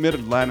 like there's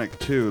Mid-Atlantic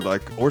too,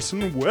 like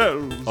Orson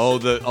Welles.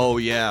 Oh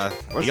yeah.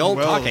 Orson The old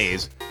Welles.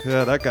 Talkies.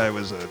 Yeah, that guy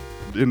was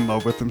in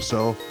love with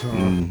himself.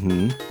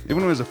 Mm-hmm. Even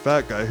when he was a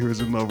fat guy, he was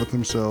in love with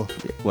himself.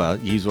 Well,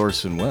 he's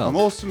Orson I'm Welles.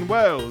 Orson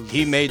Welles.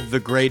 He made the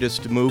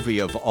greatest movie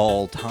of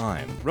all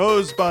time.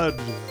 Rosebud.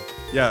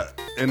 Yeah,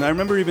 and I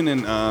remember even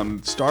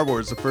in Star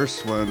Wars, the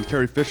first one,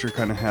 Carrie Fisher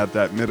kind of had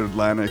that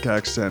Mid-Atlantic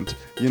accent.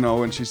 You know,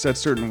 when she said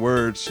certain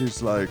words,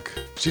 she's like,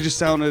 she just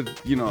sounded,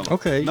 you know,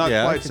 Okay, not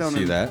yeah, I quite can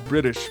sounding see that.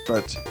 British,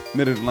 but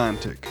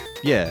Mid-Atlantic.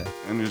 Yeah.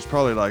 And it's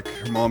probably like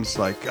her mom's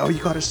like, oh,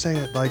 you gotta say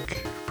it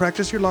like,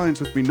 practice your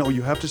lines with me. No,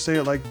 you have to say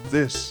it like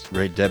this.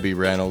 Right, Debbie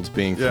Reynolds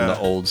being from the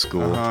old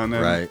school. And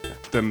then, Right.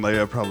 Then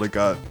Leia probably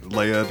got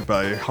Leia'd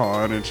by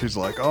Han, and she's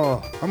like,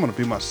 oh, I'm gonna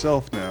be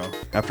myself now.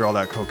 After all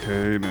that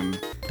cocaine and...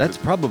 That's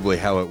probably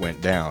how it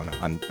went down.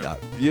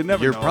 You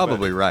never You're know,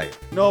 probably but- right.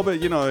 No, but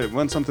you know,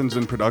 when something's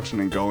in production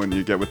and going,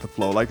 you get with the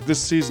flow. Like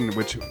this season,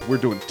 which we're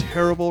doing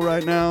terrible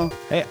right now,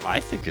 Hey, I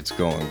think it's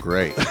going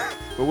great.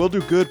 but we'll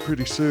do good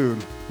pretty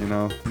soon. You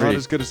know, not Pretty-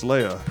 as good as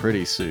Leia.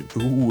 Pretty soon.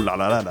 Ooh, la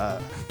la la la.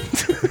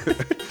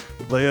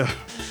 Leia.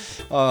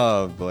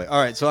 Oh boy!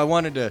 All right, so I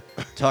wanted to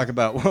talk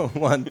about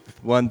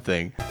one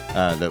thing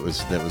that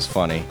was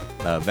funny.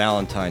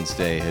 Valentine's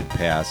Day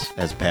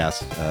has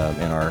passed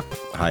in our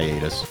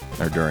hiatus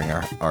or during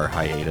our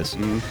hiatus,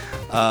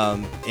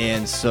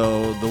 and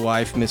so the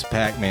wife, Miss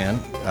Pac-Man,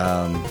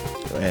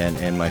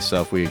 and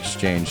myself, we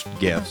exchanged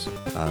gifts.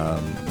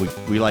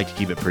 We like to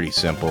keep it pretty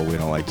simple. We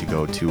don't like to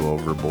go too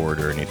overboard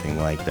or anything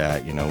like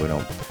that. You know, we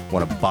don't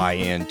want to buy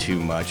in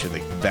too much of the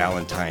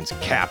Valentine's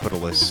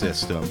capitalist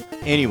system.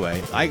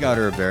 Anyway, I got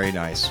her a very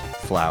nice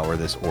flower,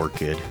 this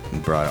orchid,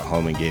 and brought it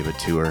home and gave it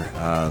to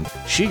her.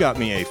 She got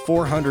me a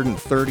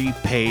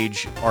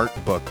 430-page art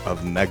book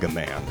of Mega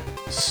Man.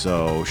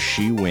 So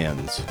she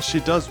wins. She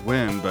does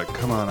win, but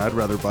come on, I'd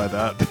rather buy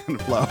that than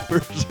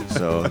flowers.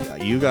 So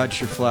you got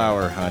your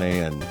flower, honey,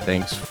 and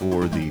thanks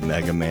for the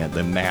Mega Man,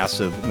 the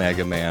massive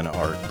Mega Man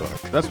art book.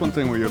 That's one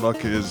thing where you're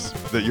lucky is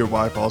that your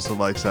wife also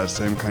likes that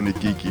same kind of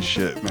geeky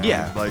shit, man.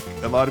 Yeah. Like,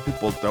 a lot of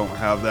people don't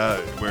have that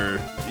where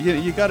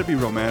you got to be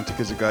romantic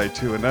as a guy,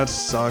 too, and that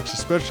sucks,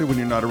 especially when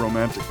you're not a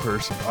romantic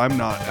person. I'm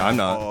not. I'm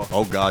not.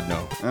 Oh, God,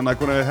 no. And,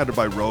 like, when I had to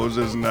buy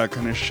roses and that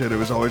kind of shit, it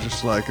was always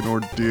just, like, an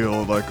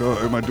ordeal. Like, oh,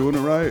 am I doing it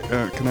right?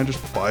 Can I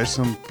just buy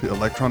some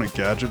electronic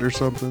gadget or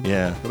something?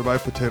 Yeah. Can I buy a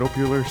potato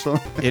peeler or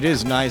something? It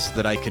is nice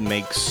that I can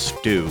make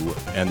stew,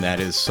 and that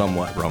is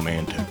somewhat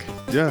romantic.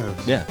 Yeah.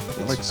 Yeah.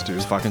 I like stew.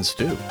 It's fucking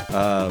stew.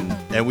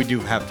 And we do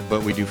have to,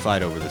 but we do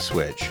fight over the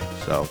Switch.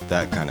 So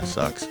that kind of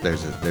sucks.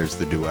 There's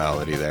the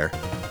duality there.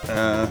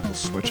 We'll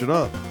switch it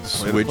up.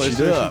 Switch Play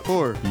the it PlayStation up.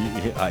 4.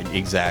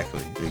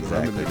 Exactly.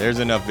 There's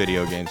enough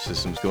video game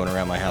systems going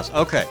around my house.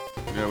 Okay.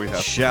 Yeah, we have.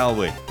 Shall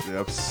we?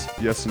 Yep.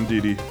 Yes,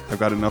 indeedy. I've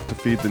got enough to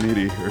feed the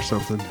needy or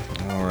something.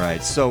 All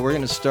right. So we're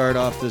going to start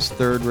off this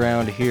third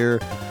round here.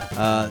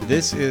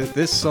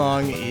 This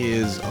song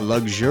is a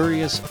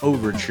luxurious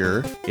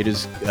overture. It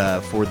is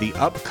for the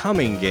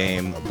upcoming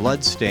game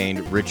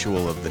Bloodstained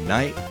Ritual of the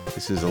Night.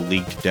 This is a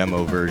leaked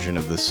demo version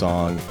of the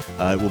song.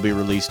 It will be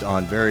released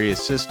on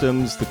various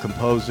systems. The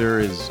composer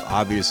is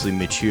obviously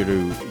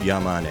Michiru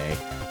Yamane.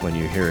 When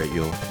you hear it,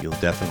 you'll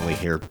definitely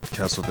hear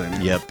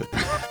Castlevania.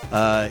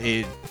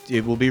 Yep.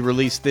 It will be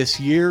released this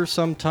year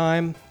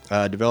sometime.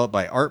 Developed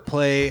by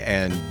Artplay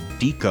and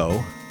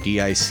Dico,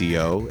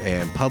 D-I-C-O,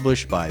 and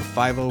published by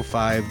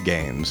 505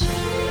 Games.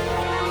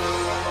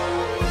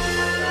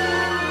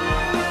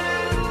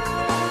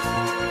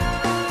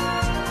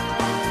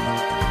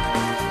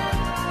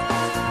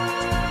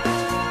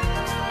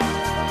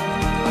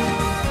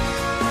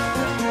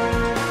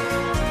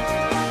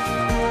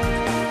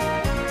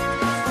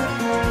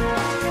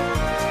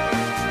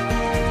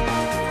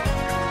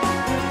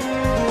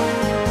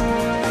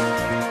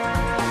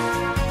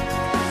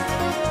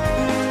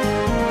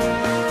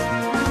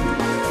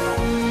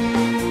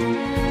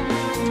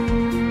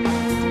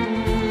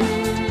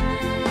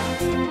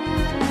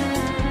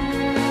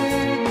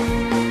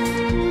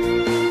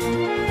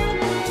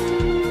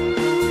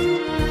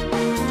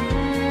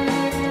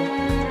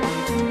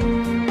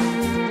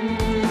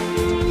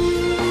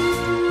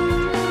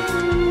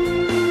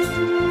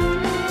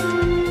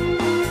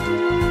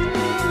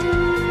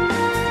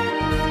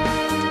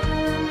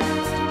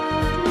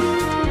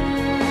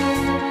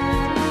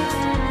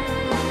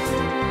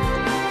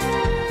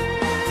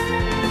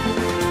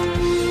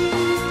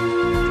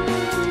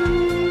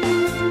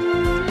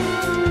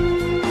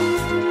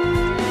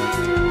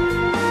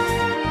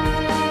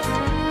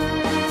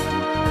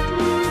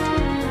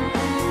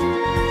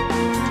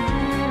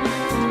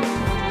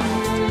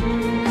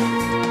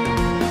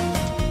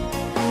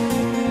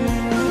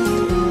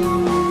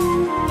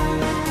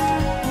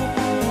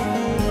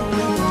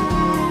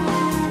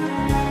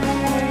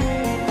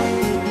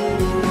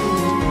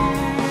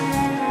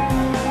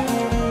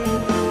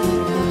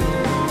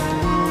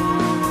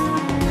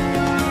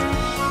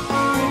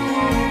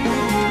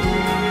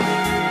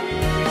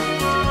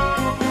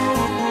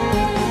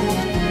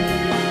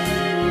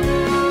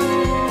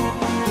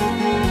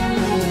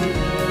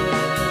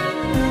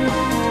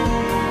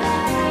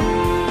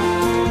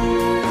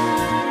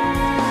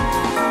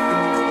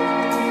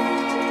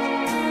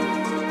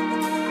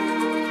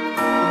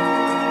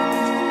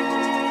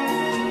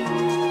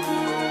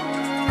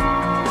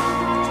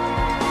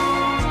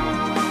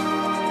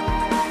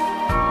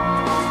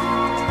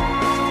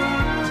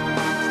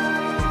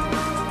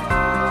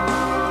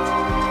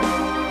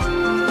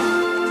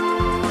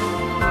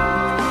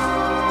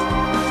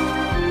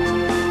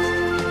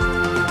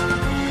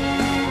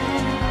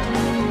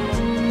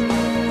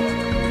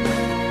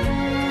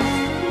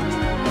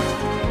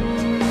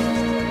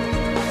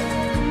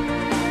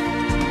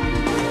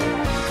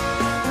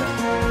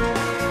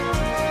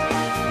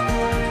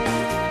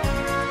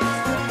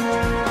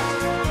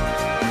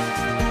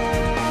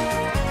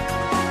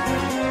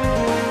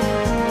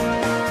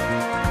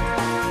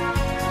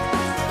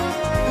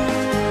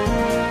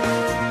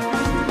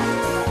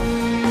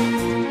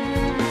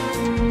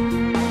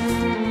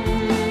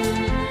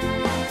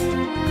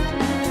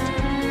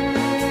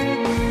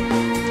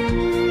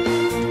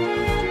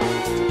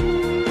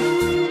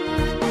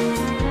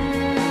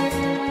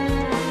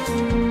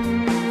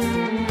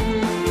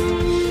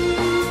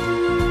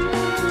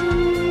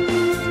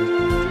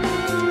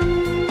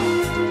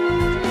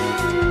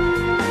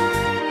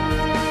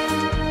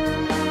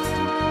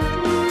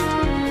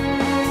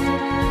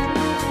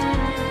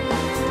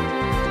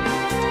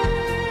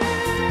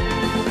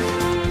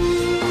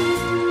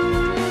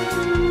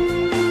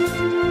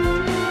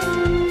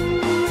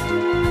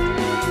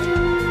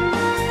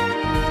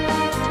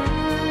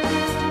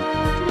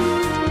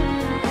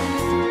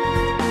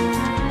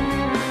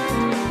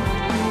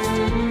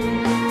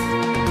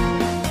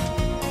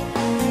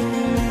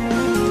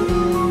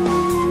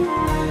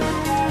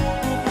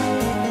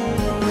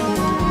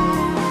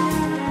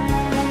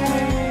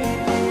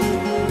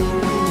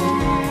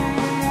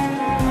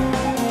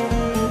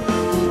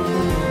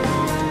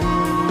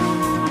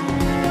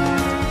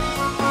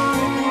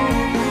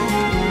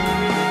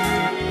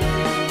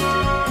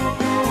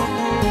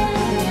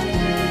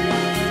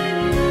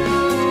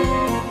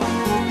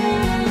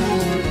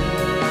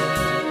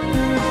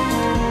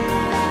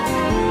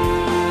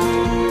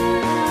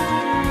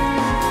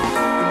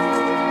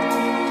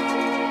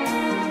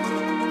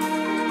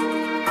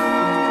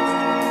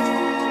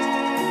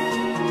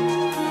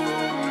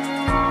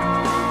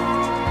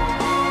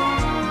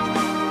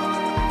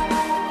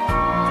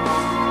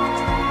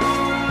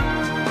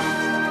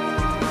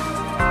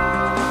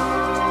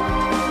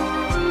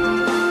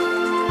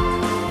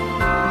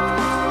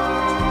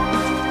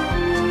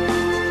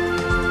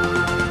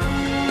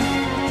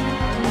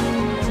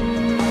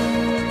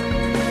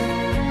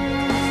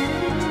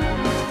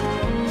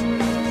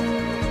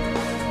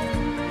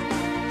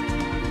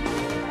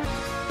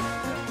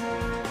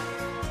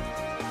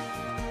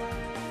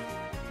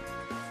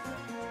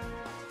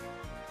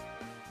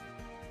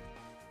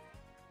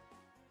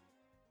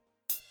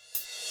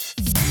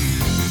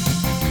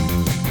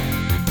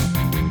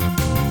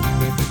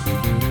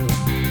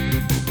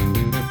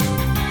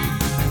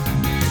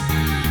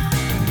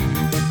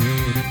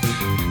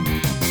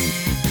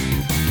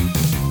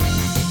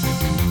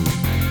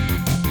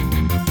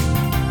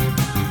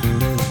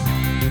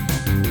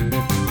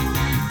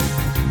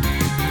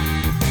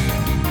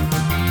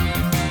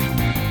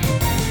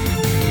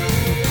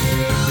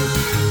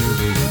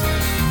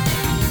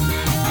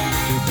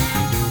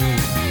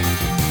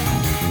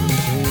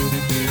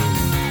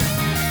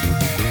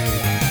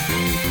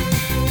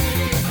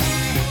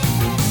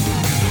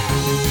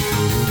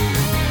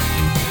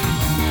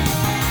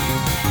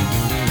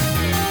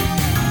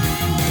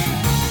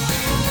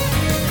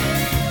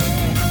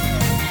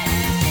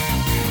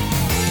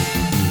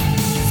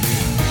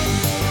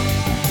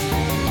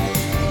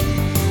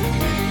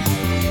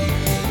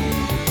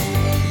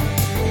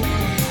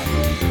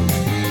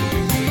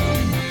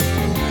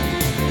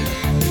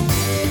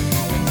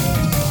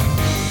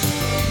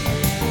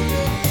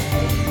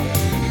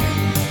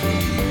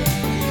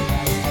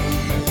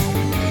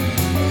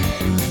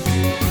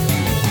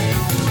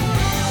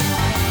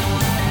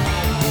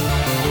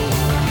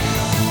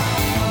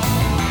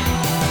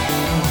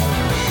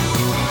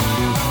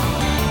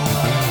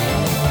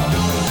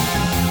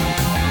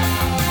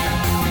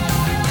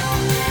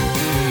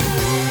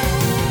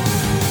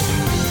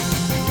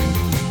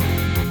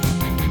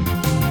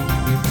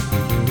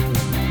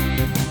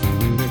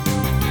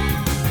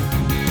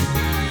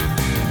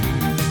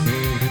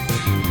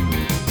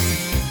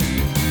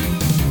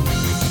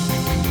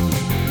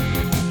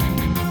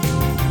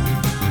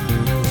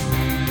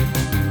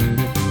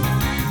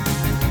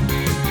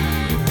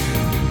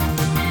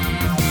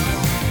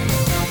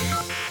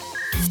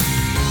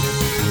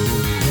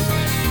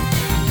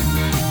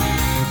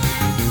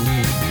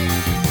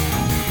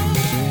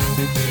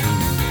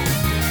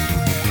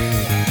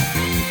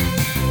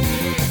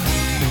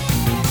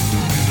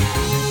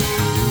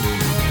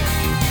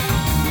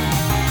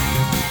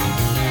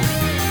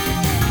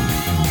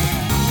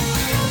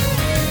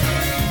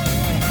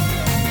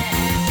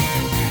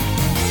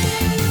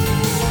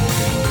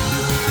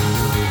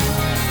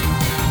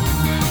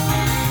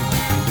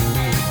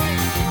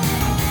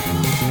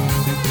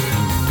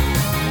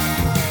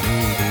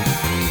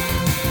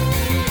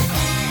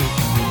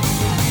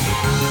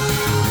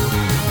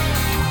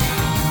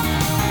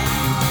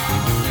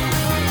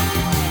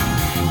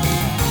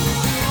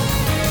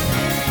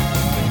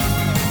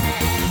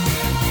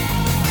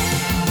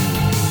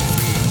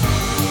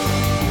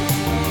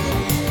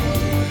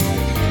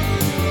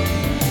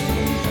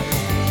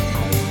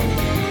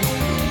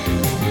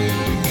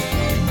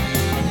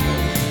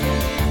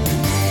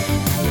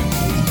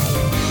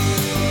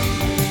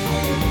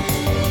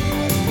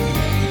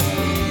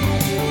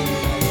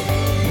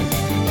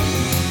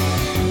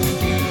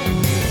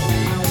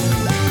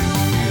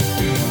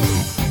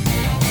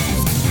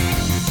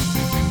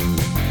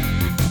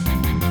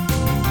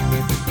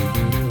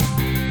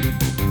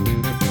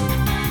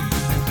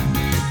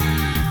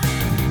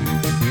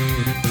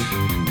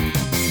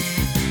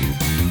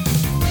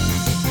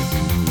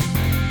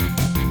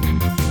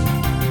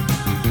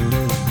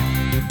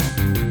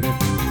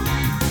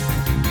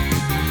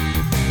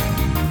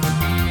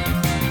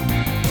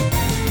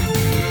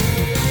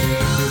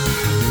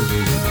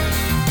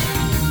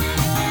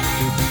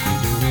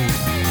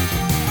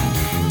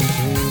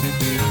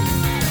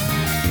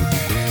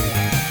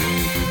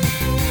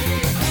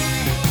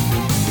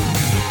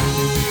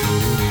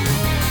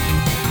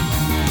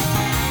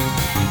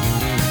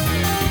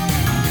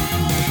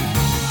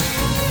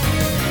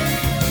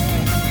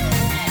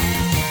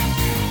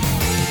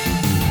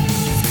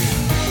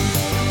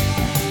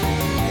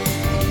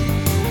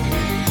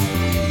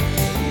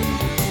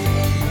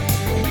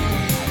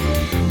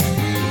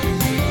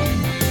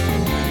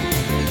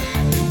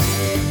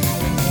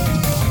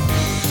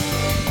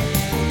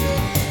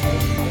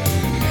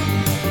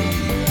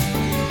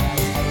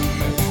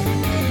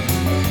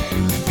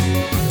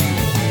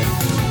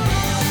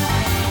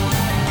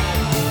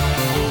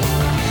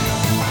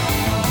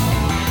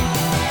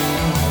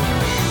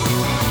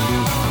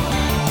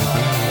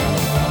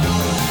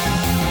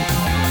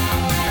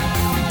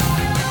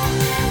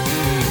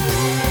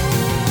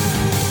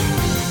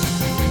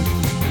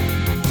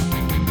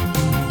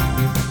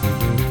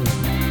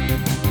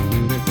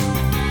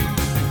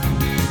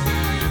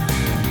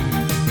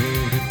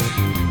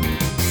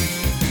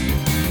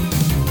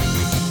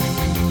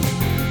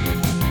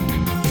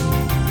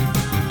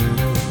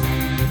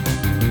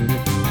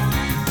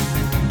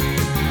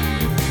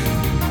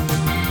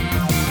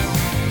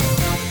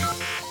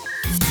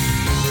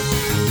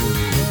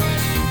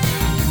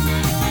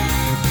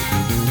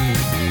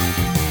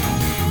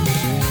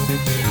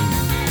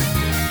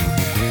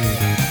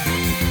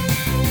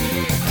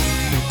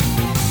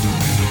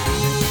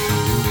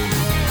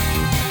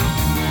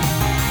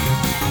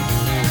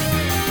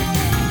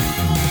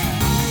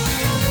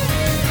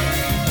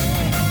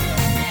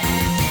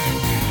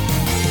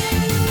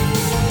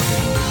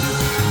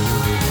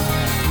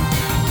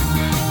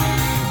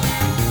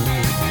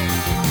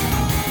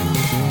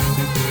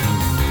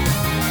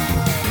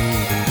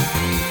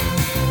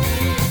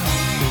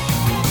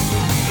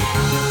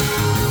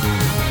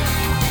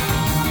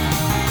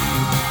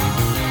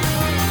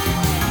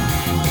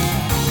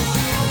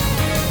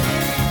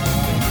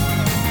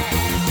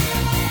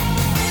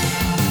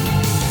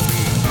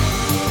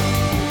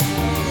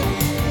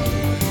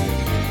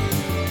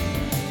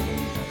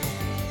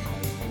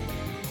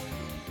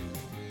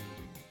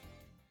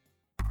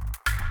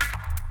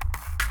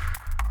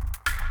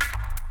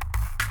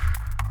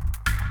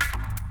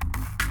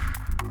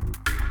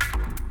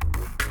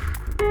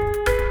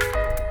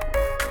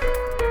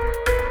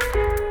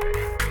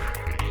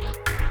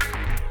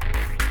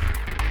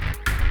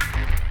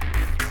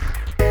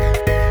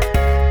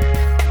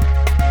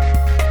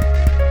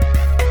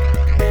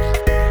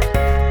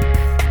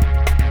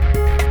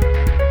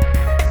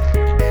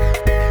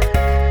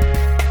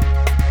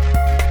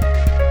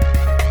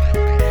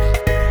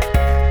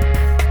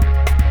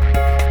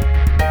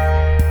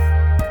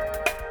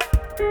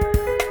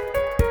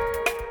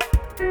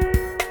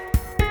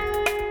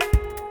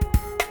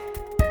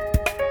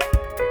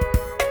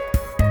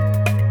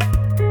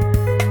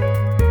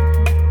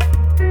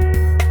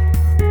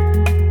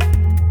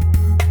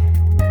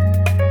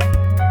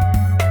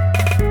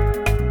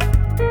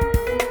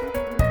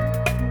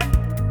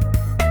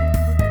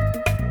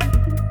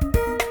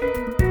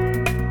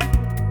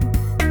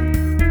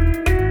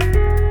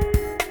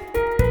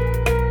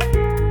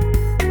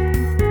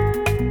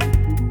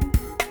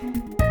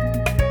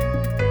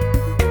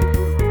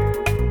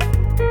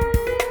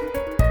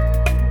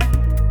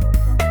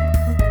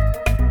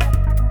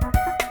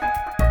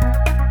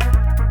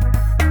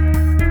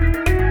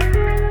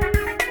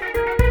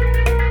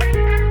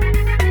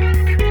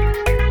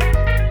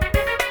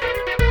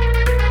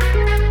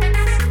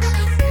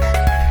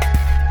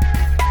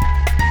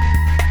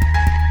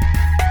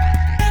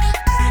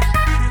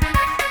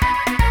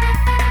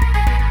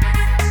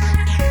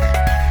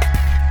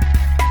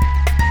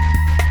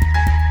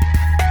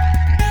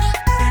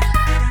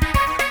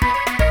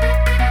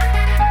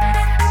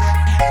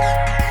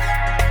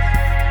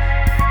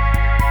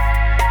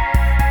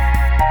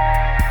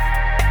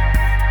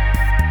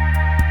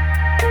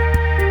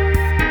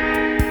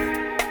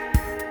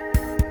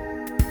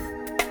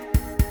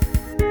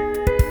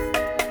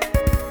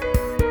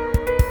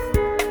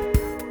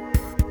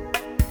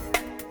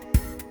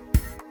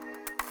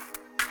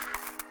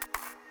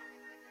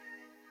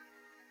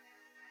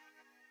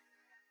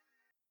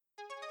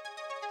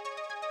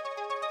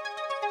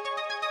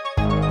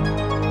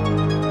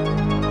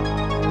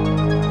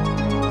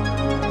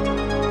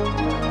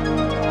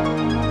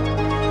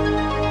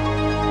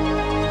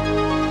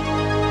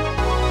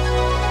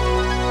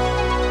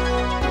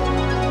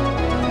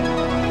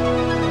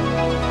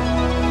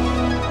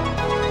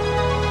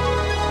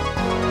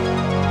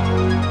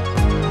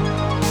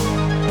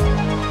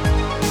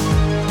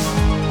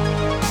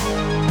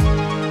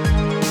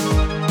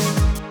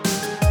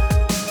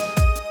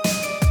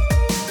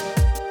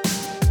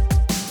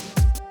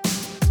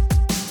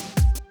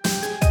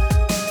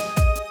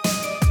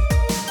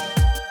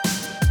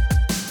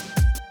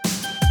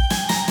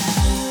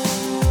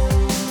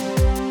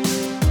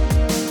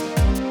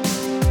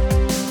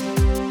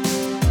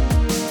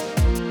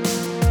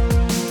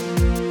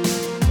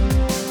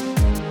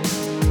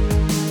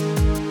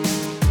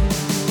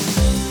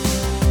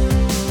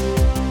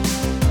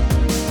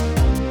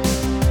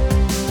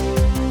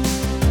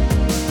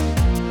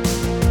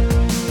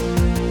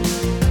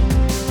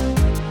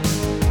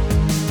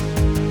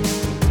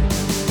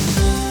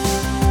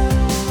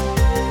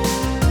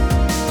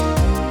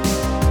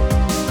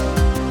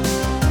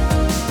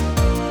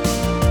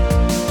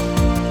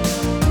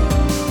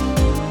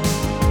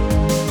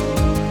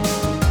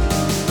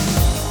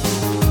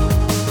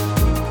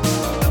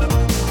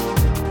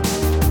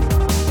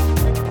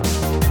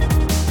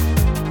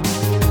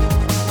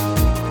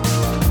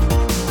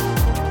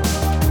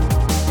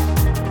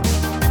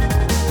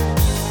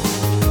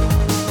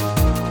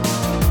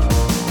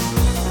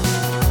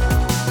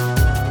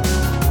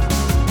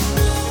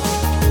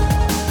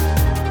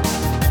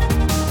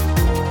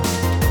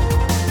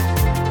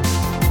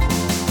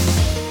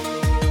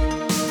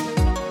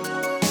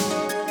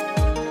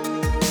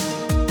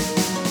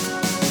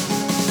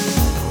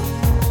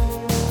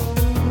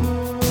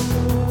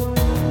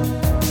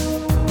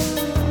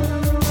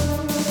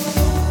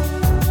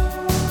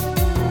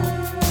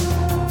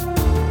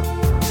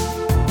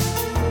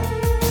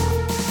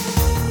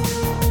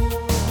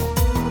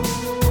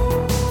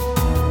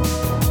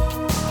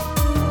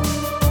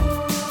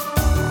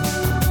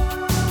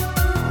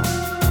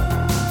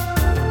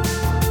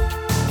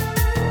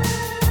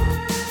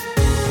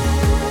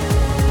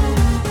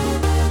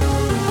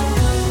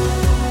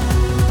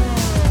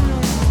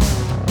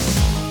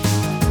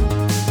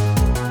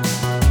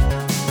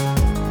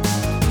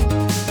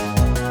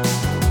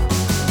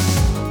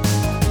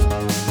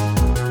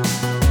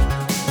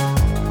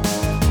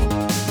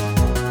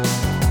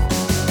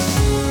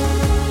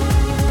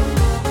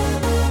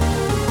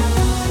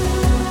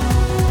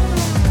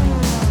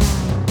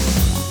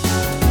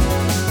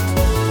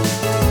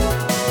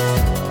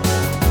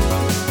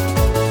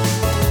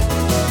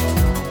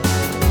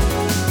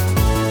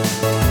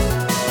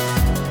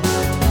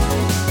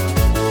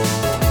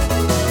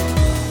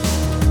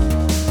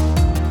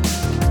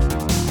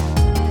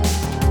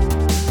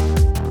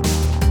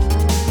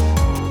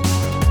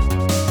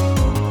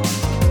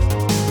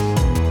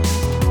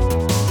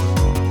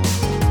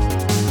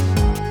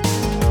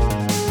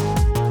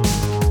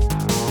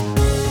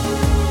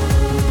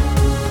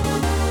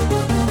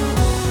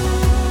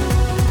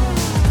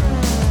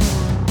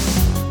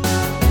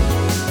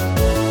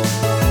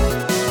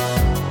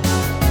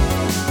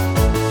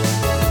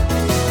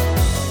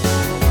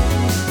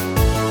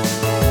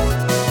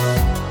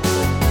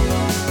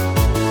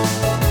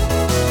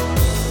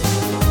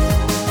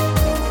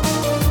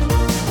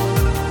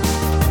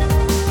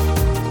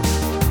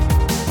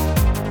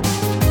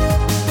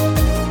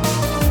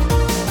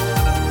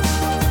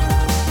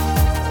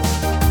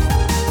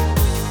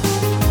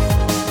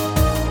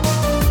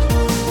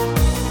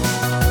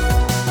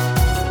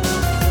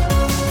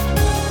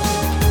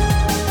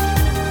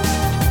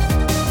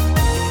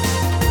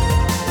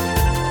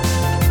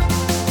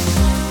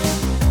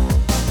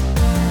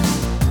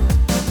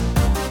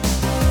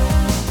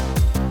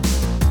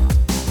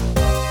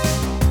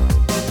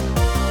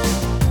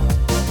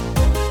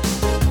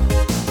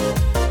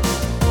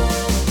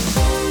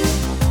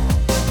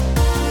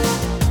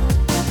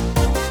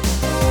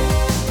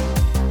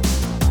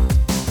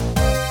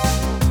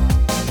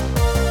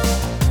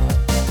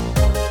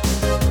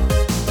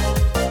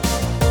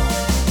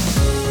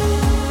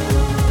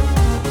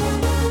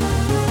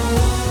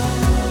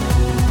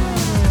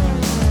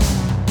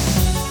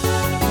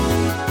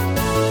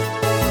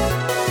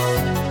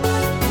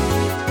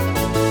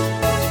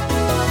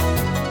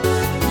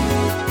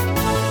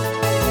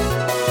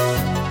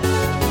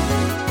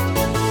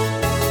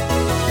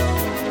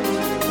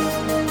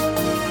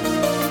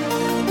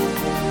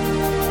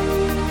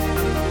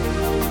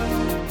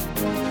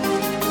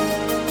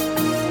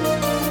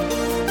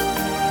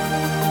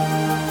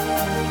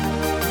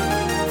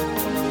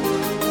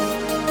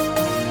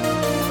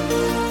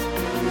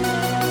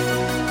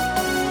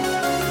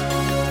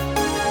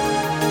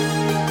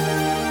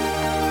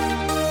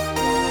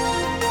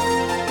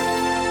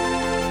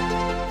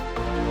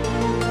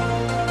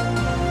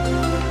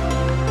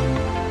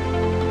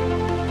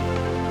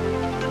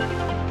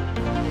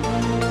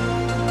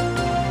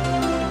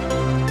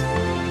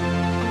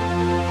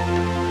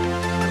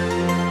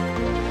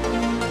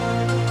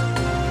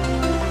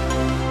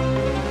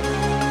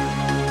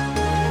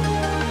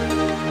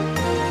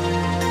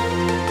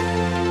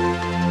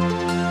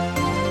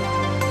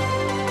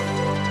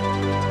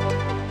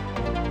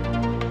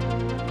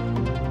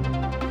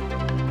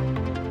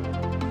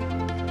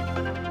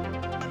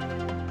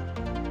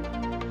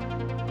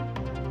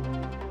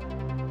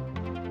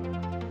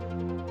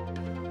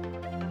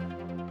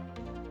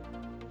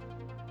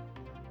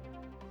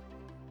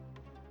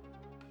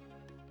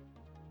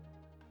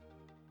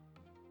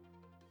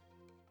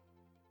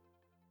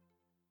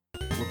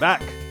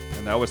 back.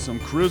 And that was some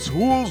Chris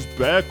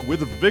Hulsbeck with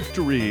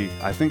Victory.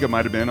 I think it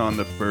might have been on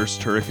the first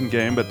Turrican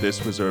game, but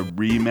this was a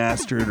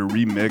remastered or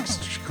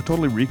remixed,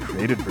 totally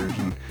recreated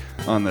version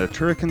on the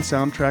Turrican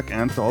Soundtrack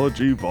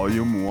Anthology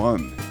Volume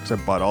 1. Because I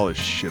bought all this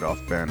shit off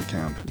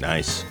Bandcamp.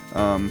 Nice.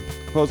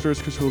 Composer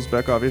is Chris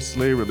Hulsbeck,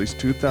 obviously, released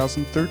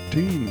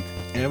 2013.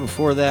 And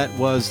before that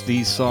was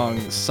the song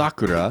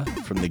Sakura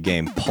from the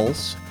game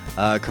Pulse.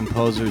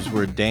 Composers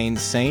were Dane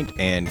Saint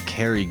and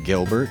Carrie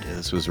Gilbert.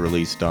 This was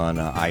released on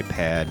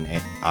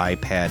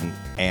iPad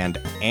and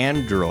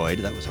Android.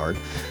 That was hard.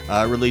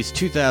 Released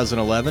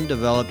 2011,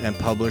 developed and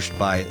published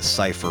by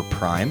Cypher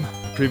Prime.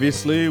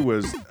 Previously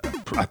was,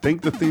 I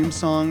think, the theme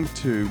song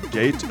to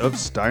Gate of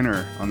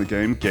Steiner on the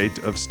game Gate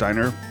of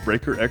Steiner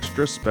Breaker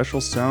Extra Special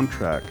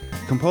Soundtrack.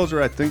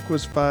 Composer, I think,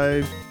 was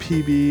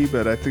 5PB,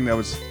 but I think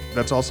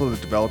that's also the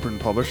developer and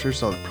publisher,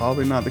 so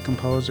probably not the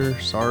composer.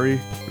 Sorry.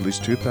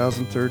 Released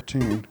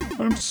 2013.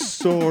 I'm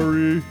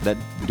sorry. That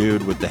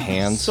dude with the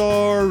hands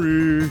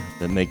Sorry.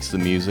 that makes the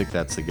music,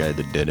 that's the guy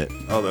that did it.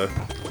 Oh, the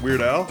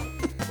Weird Al?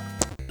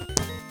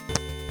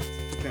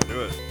 Can't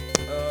do it.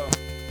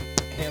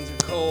 Hands are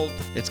cold.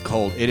 It's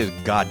cold. It is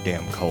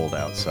goddamn cold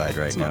outside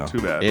right now. It's not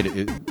too bad.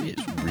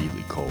 It's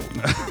really cold.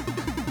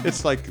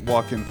 It's like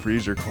walk-in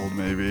freezer cold,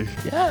 maybe.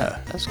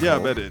 Yeah, that's cold. Yeah,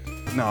 but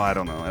no, I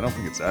don't know. I don't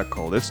think it's that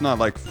cold. It's not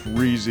like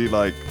freezy,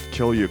 like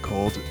kill you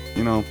cold.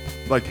 You know,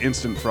 like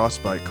instant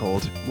frostbite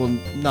cold. Well,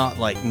 not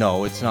like,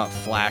 no, it's not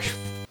flash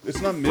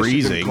It's not Michigan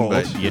freezing, cold.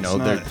 but you know,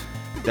 It's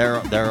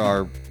not- there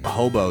are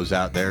hobos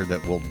out there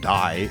that will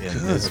die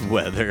in this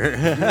weather.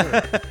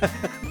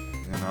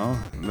 You know,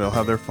 they'll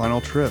have their final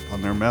trip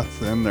on their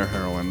meth and their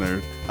heroin.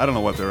 I don't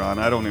know what they're on.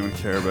 I don't even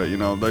care. But you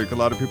know, like a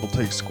lot of people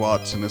take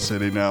squats in the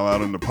city now,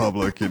 out in the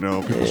public. You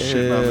know, people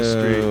shitting on the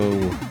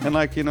street. And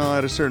like, you know,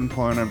 at a certain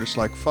point, I'm just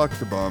like, fuck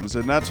the bums,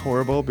 and that's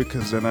horrible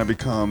because then I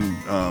become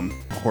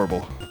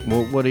horrible.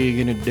 Well, what are you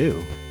gonna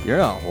do? You're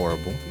not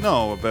horrible.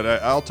 No, but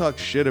I'll talk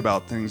shit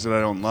about things that I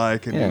don't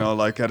like, and Yeah. you know,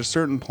 like at a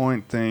certain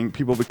point,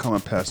 people become a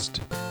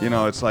pest. You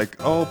know, it's like,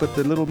 oh, but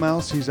the little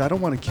mousies, I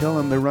don't want to kill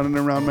them. They're running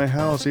around my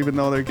house, even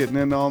though they're getting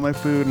into all my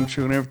food and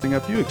chewing everything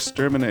up. You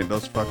exterminate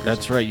those fuckers.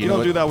 That's right. You know don't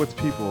what? do that with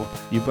people.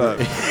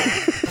 But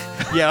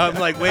yeah, I'm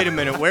like, wait a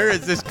minute. Where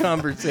is this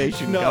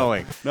conversation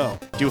going? No,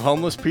 Do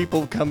homeless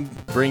people come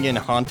bring in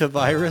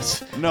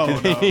hantavirus? no.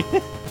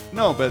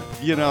 No, but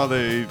you know,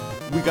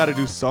 we got to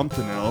do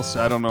something else.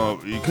 I don't know,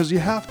 because you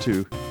have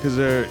to.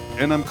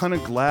 And I'm kind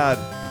of glad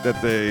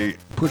that they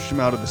pushed him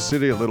out of the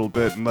city a little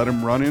bit and let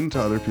him run into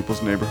other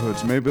people's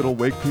neighborhoods. Maybe it'll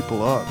wake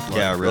people up. Like,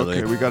 Yeah, really.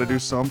 Okay, we got to do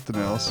something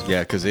else.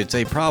 Yeah, because it's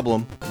a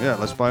problem. Yeah,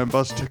 let's buy him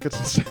bus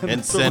tickets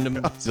and Send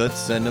them. Let's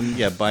send them.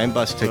 Yeah, buy them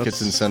bus tickets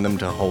and send them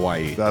to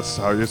Hawaii. That's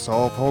how you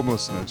solve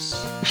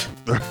homelessness.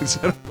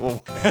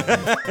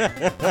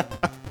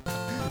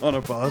 On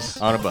a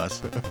bus. On a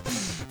bus.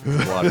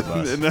 Water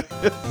bus.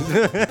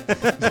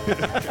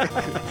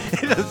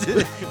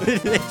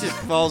 It just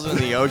falls in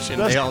the ocean.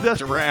 They all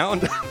drown.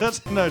 That's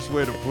a nice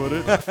way to put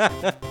it.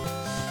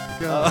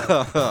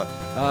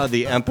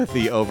 The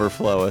empathy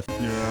overfloweth.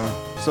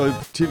 Yeah. So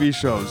TV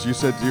shows. You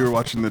said you were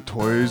watching The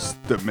Toys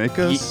That Make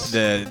Us.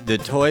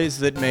 The Toys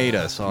That Made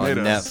Us on Made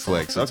Us.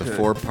 Netflix. It's Okay. a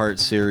 4-part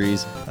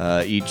series.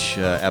 Each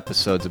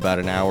episode's about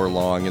an hour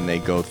long, and they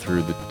go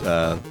through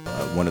the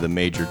one of the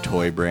major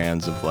toy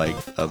brands of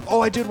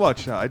Oh, I did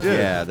watch that. I did.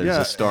 yeah. There's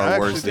I a Star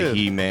Wars, actually the did.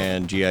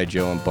 He-Man, G.I.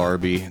 Joe, and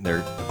Barbie.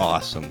 They're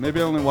awesome.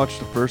 Maybe I only watched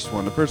the first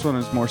one. The first one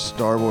is more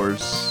Star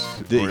Wars.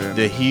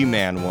 The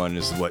He-Man one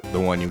is the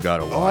one you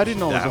gotta watch. Oh, I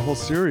didn't know it was That- a whole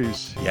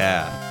series.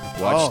 Yeah.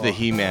 Watch Oh. the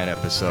He-Man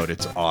episode.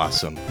 It's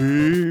awesome.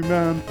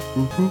 He-Man.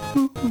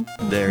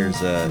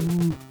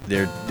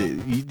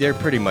 They're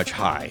pretty much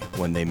high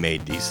when they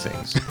made these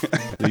things.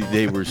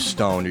 They were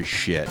stoned as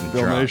shit and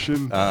drunk.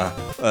 Filmation?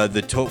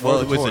 The toy. Oh, Well,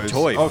 the it was a toys.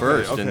 toy Okay,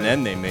 first, okay. and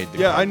then they made the.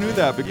 Yeah, I knew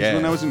that because Yeah.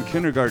 when I was in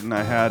kindergarten,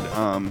 I had,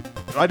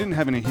 I didn't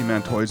have any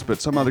He-Man toys,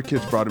 but some other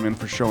kids brought them in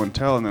for show and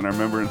tell, and then I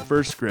remember in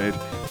first grade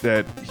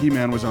that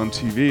He-Man was on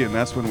TV, and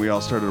that's when we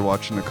all started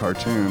watching the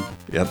cartoon.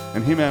 Yep.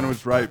 And He-Man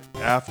was right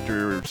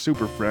after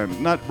Super Friends.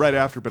 Not right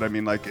after, but I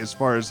mean, like, as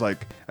far as,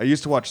 like, I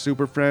used to watch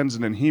Super Friends,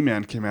 and then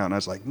He-Man came out, and I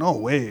was like, no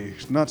way,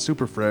 not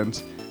Super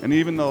Friends. And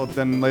even though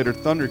then later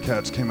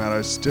Thundercats came out,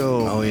 I still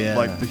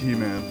liked the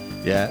He-Man.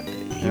 Yeah.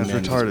 it's He-Man's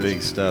retarded.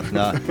 big stuff.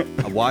 Nah,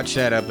 watch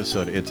that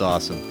episode. It's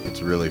awesome.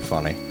 It's really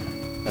funny.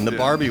 And the Yeah.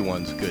 Barbie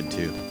one's good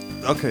too.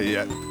 Okay,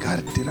 yeah.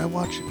 God, did I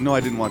watch it? No, I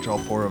didn't watch all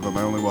 4 of them.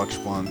 I only watched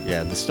one.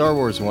 Yeah, the Star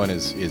Wars one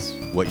is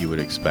what you would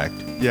expect.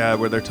 Yeah,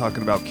 where they're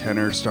talking about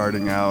Kenner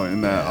starting out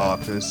in that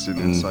office, and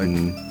it's like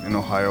in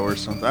Ohio or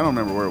something. I don't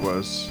remember where it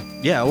was.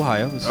 Yeah,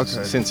 Ohio. It's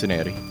Okay.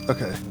 Cincinnati.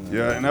 Okay.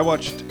 Yeah, and I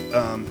watched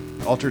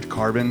Altered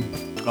Carbon.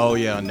 Oh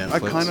yeah, on Netflix. I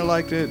kind of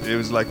liked it. It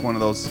was like one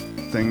of those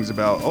things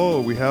about, oh,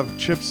 we have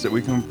chips that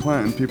we can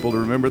plant in people to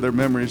remember their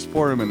memories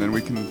for them, and then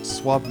we can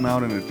swap them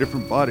out into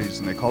different bodies,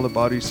 and they call the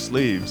bodies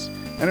sleeves.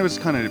 And it was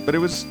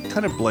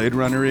kind of Blade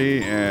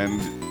Runner-y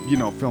and,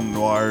 film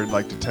noir,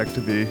 like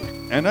detective-y.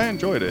 And I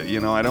enjoyed it.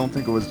 I don't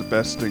think it was the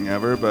best thing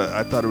ever, but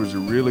I thought it was a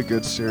really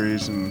good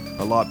series and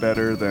a lot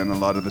better than a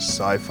lot of the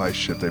sci-fi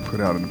shit they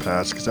put out in the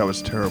past, because that was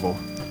terrible.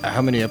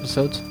 How many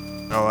episodes?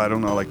 Oh, I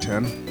don't know, like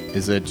 10?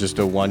 Is it just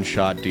a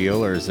one-shot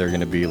deal, or is there going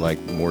to be like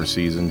more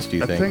seasons, do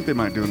you think? I think they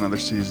might do another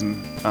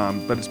season,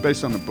 but it's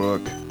based on the book,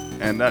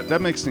 and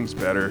that makes things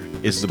better.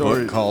 Is the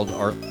book called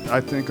I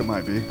think it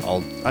might be.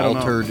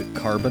 Altered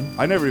Carbon?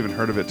 I never even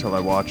heard of it till I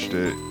watched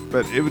it,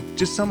 but it was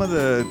just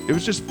it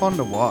was just fun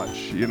to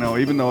watch,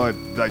 even though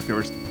there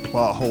was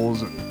plot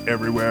holes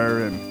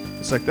everywhere, and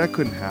it's like that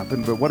couldn't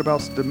happen, but what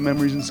about the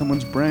memories in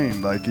someone's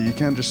brain? Like, you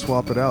can't just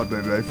swap it out,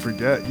 they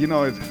forget.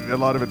 A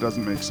lot of it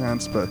doesn't make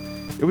sense, but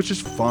it was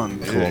just fun.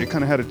 Cool. It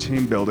kind of had a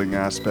team building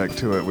aspect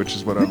to it, which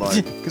is what I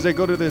like. Because they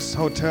go to this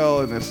hotel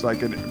and it's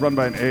like run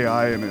by an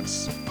AI, and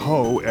it's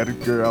Poe,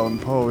 Edgar Allan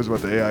Poe is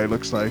what the AI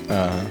looks like.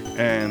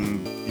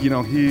 And,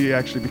 he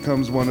actually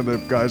becomes one of the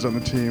guys on the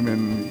team,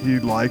 and he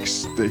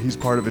likes that he's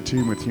part of a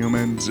team with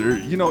humans. Or,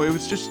 it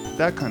was just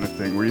that kind of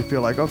thing where you feel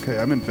like, okay,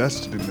 I'm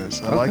invested in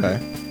this. I like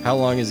it. How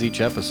long is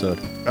each episode?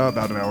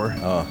 About an hour.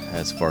 Oh,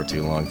 that's far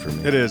too long for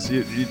me. It is.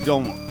 You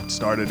don't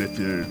start it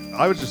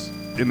I was just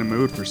in the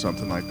mood for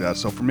something like that.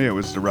 So for me, it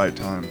was the right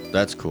time.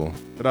 That's cool.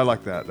 But I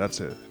like that. That's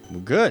it.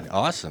 Good.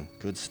 Awesome.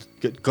 Good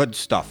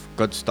stuff.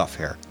 Good stuff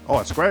here. Oh,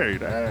 it's great.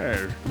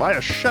 Hey, buy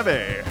a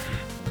Chevy.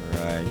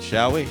 All right.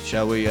 Shall we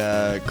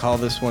call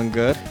this one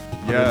good?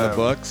 Put it in the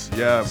books?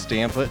 Yeah.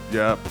 Stamp it?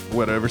 Yeah.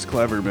 Whatever's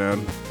clever, man.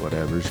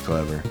 Whatever's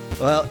clever.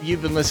 Well,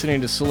 you've been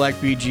listening to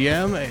Select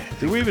BGM.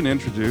 Did we even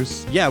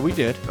introduce? Yeah, we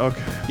did.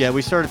 Okay. Yeah,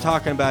 we started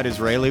talking about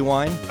Israeli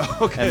wine.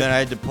 Okay. And then I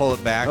had to pull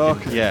it back.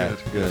 Okay. Yeah,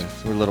 good.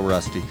 We're a little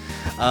rusty.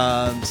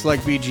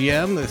 Select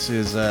BGM. This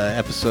is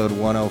episode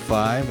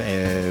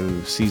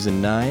 105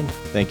 Season 9.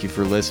 Thank you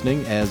for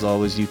listening. As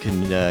always, you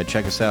can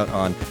check us out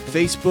on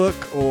Facebook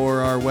or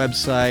our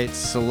website,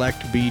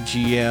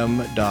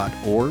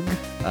 selectbgm.org.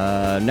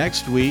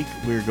 Next week,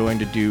 we're going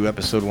to do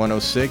episode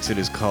 106. It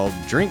is called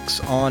Drinks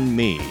on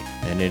Me,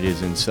 and it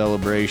is in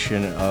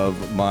celebration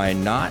of my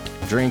not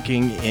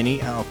drinking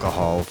any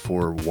alcohol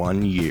for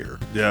 1 year.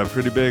 Yeah,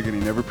 pretty big, and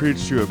he never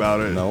preached to you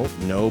about it.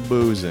 No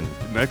boozing.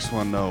 Next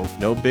one, no.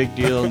 No big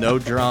deal, no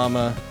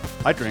drama.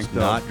 I drink,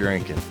 though. Not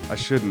drinking. I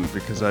shouldn't,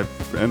 because I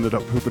ended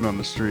up pooping on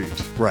the street.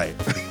 Right.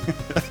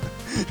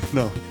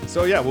 No.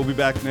 So yeah, we'll be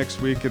back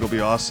next week. It'll be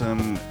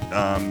awesome.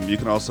 You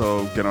can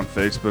also get on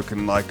Facebook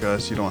and like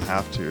us. You don't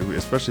have to,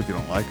 especially if you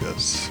don't like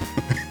us.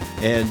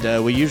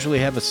 And we usually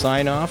have a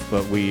sign-off,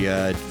 but we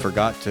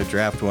forgot to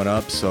draft one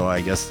up, so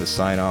I guess the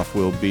sign-off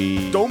will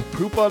be... Don't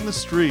poop on the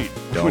street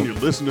when you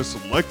listen to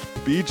Select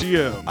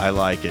BGM. I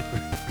like it.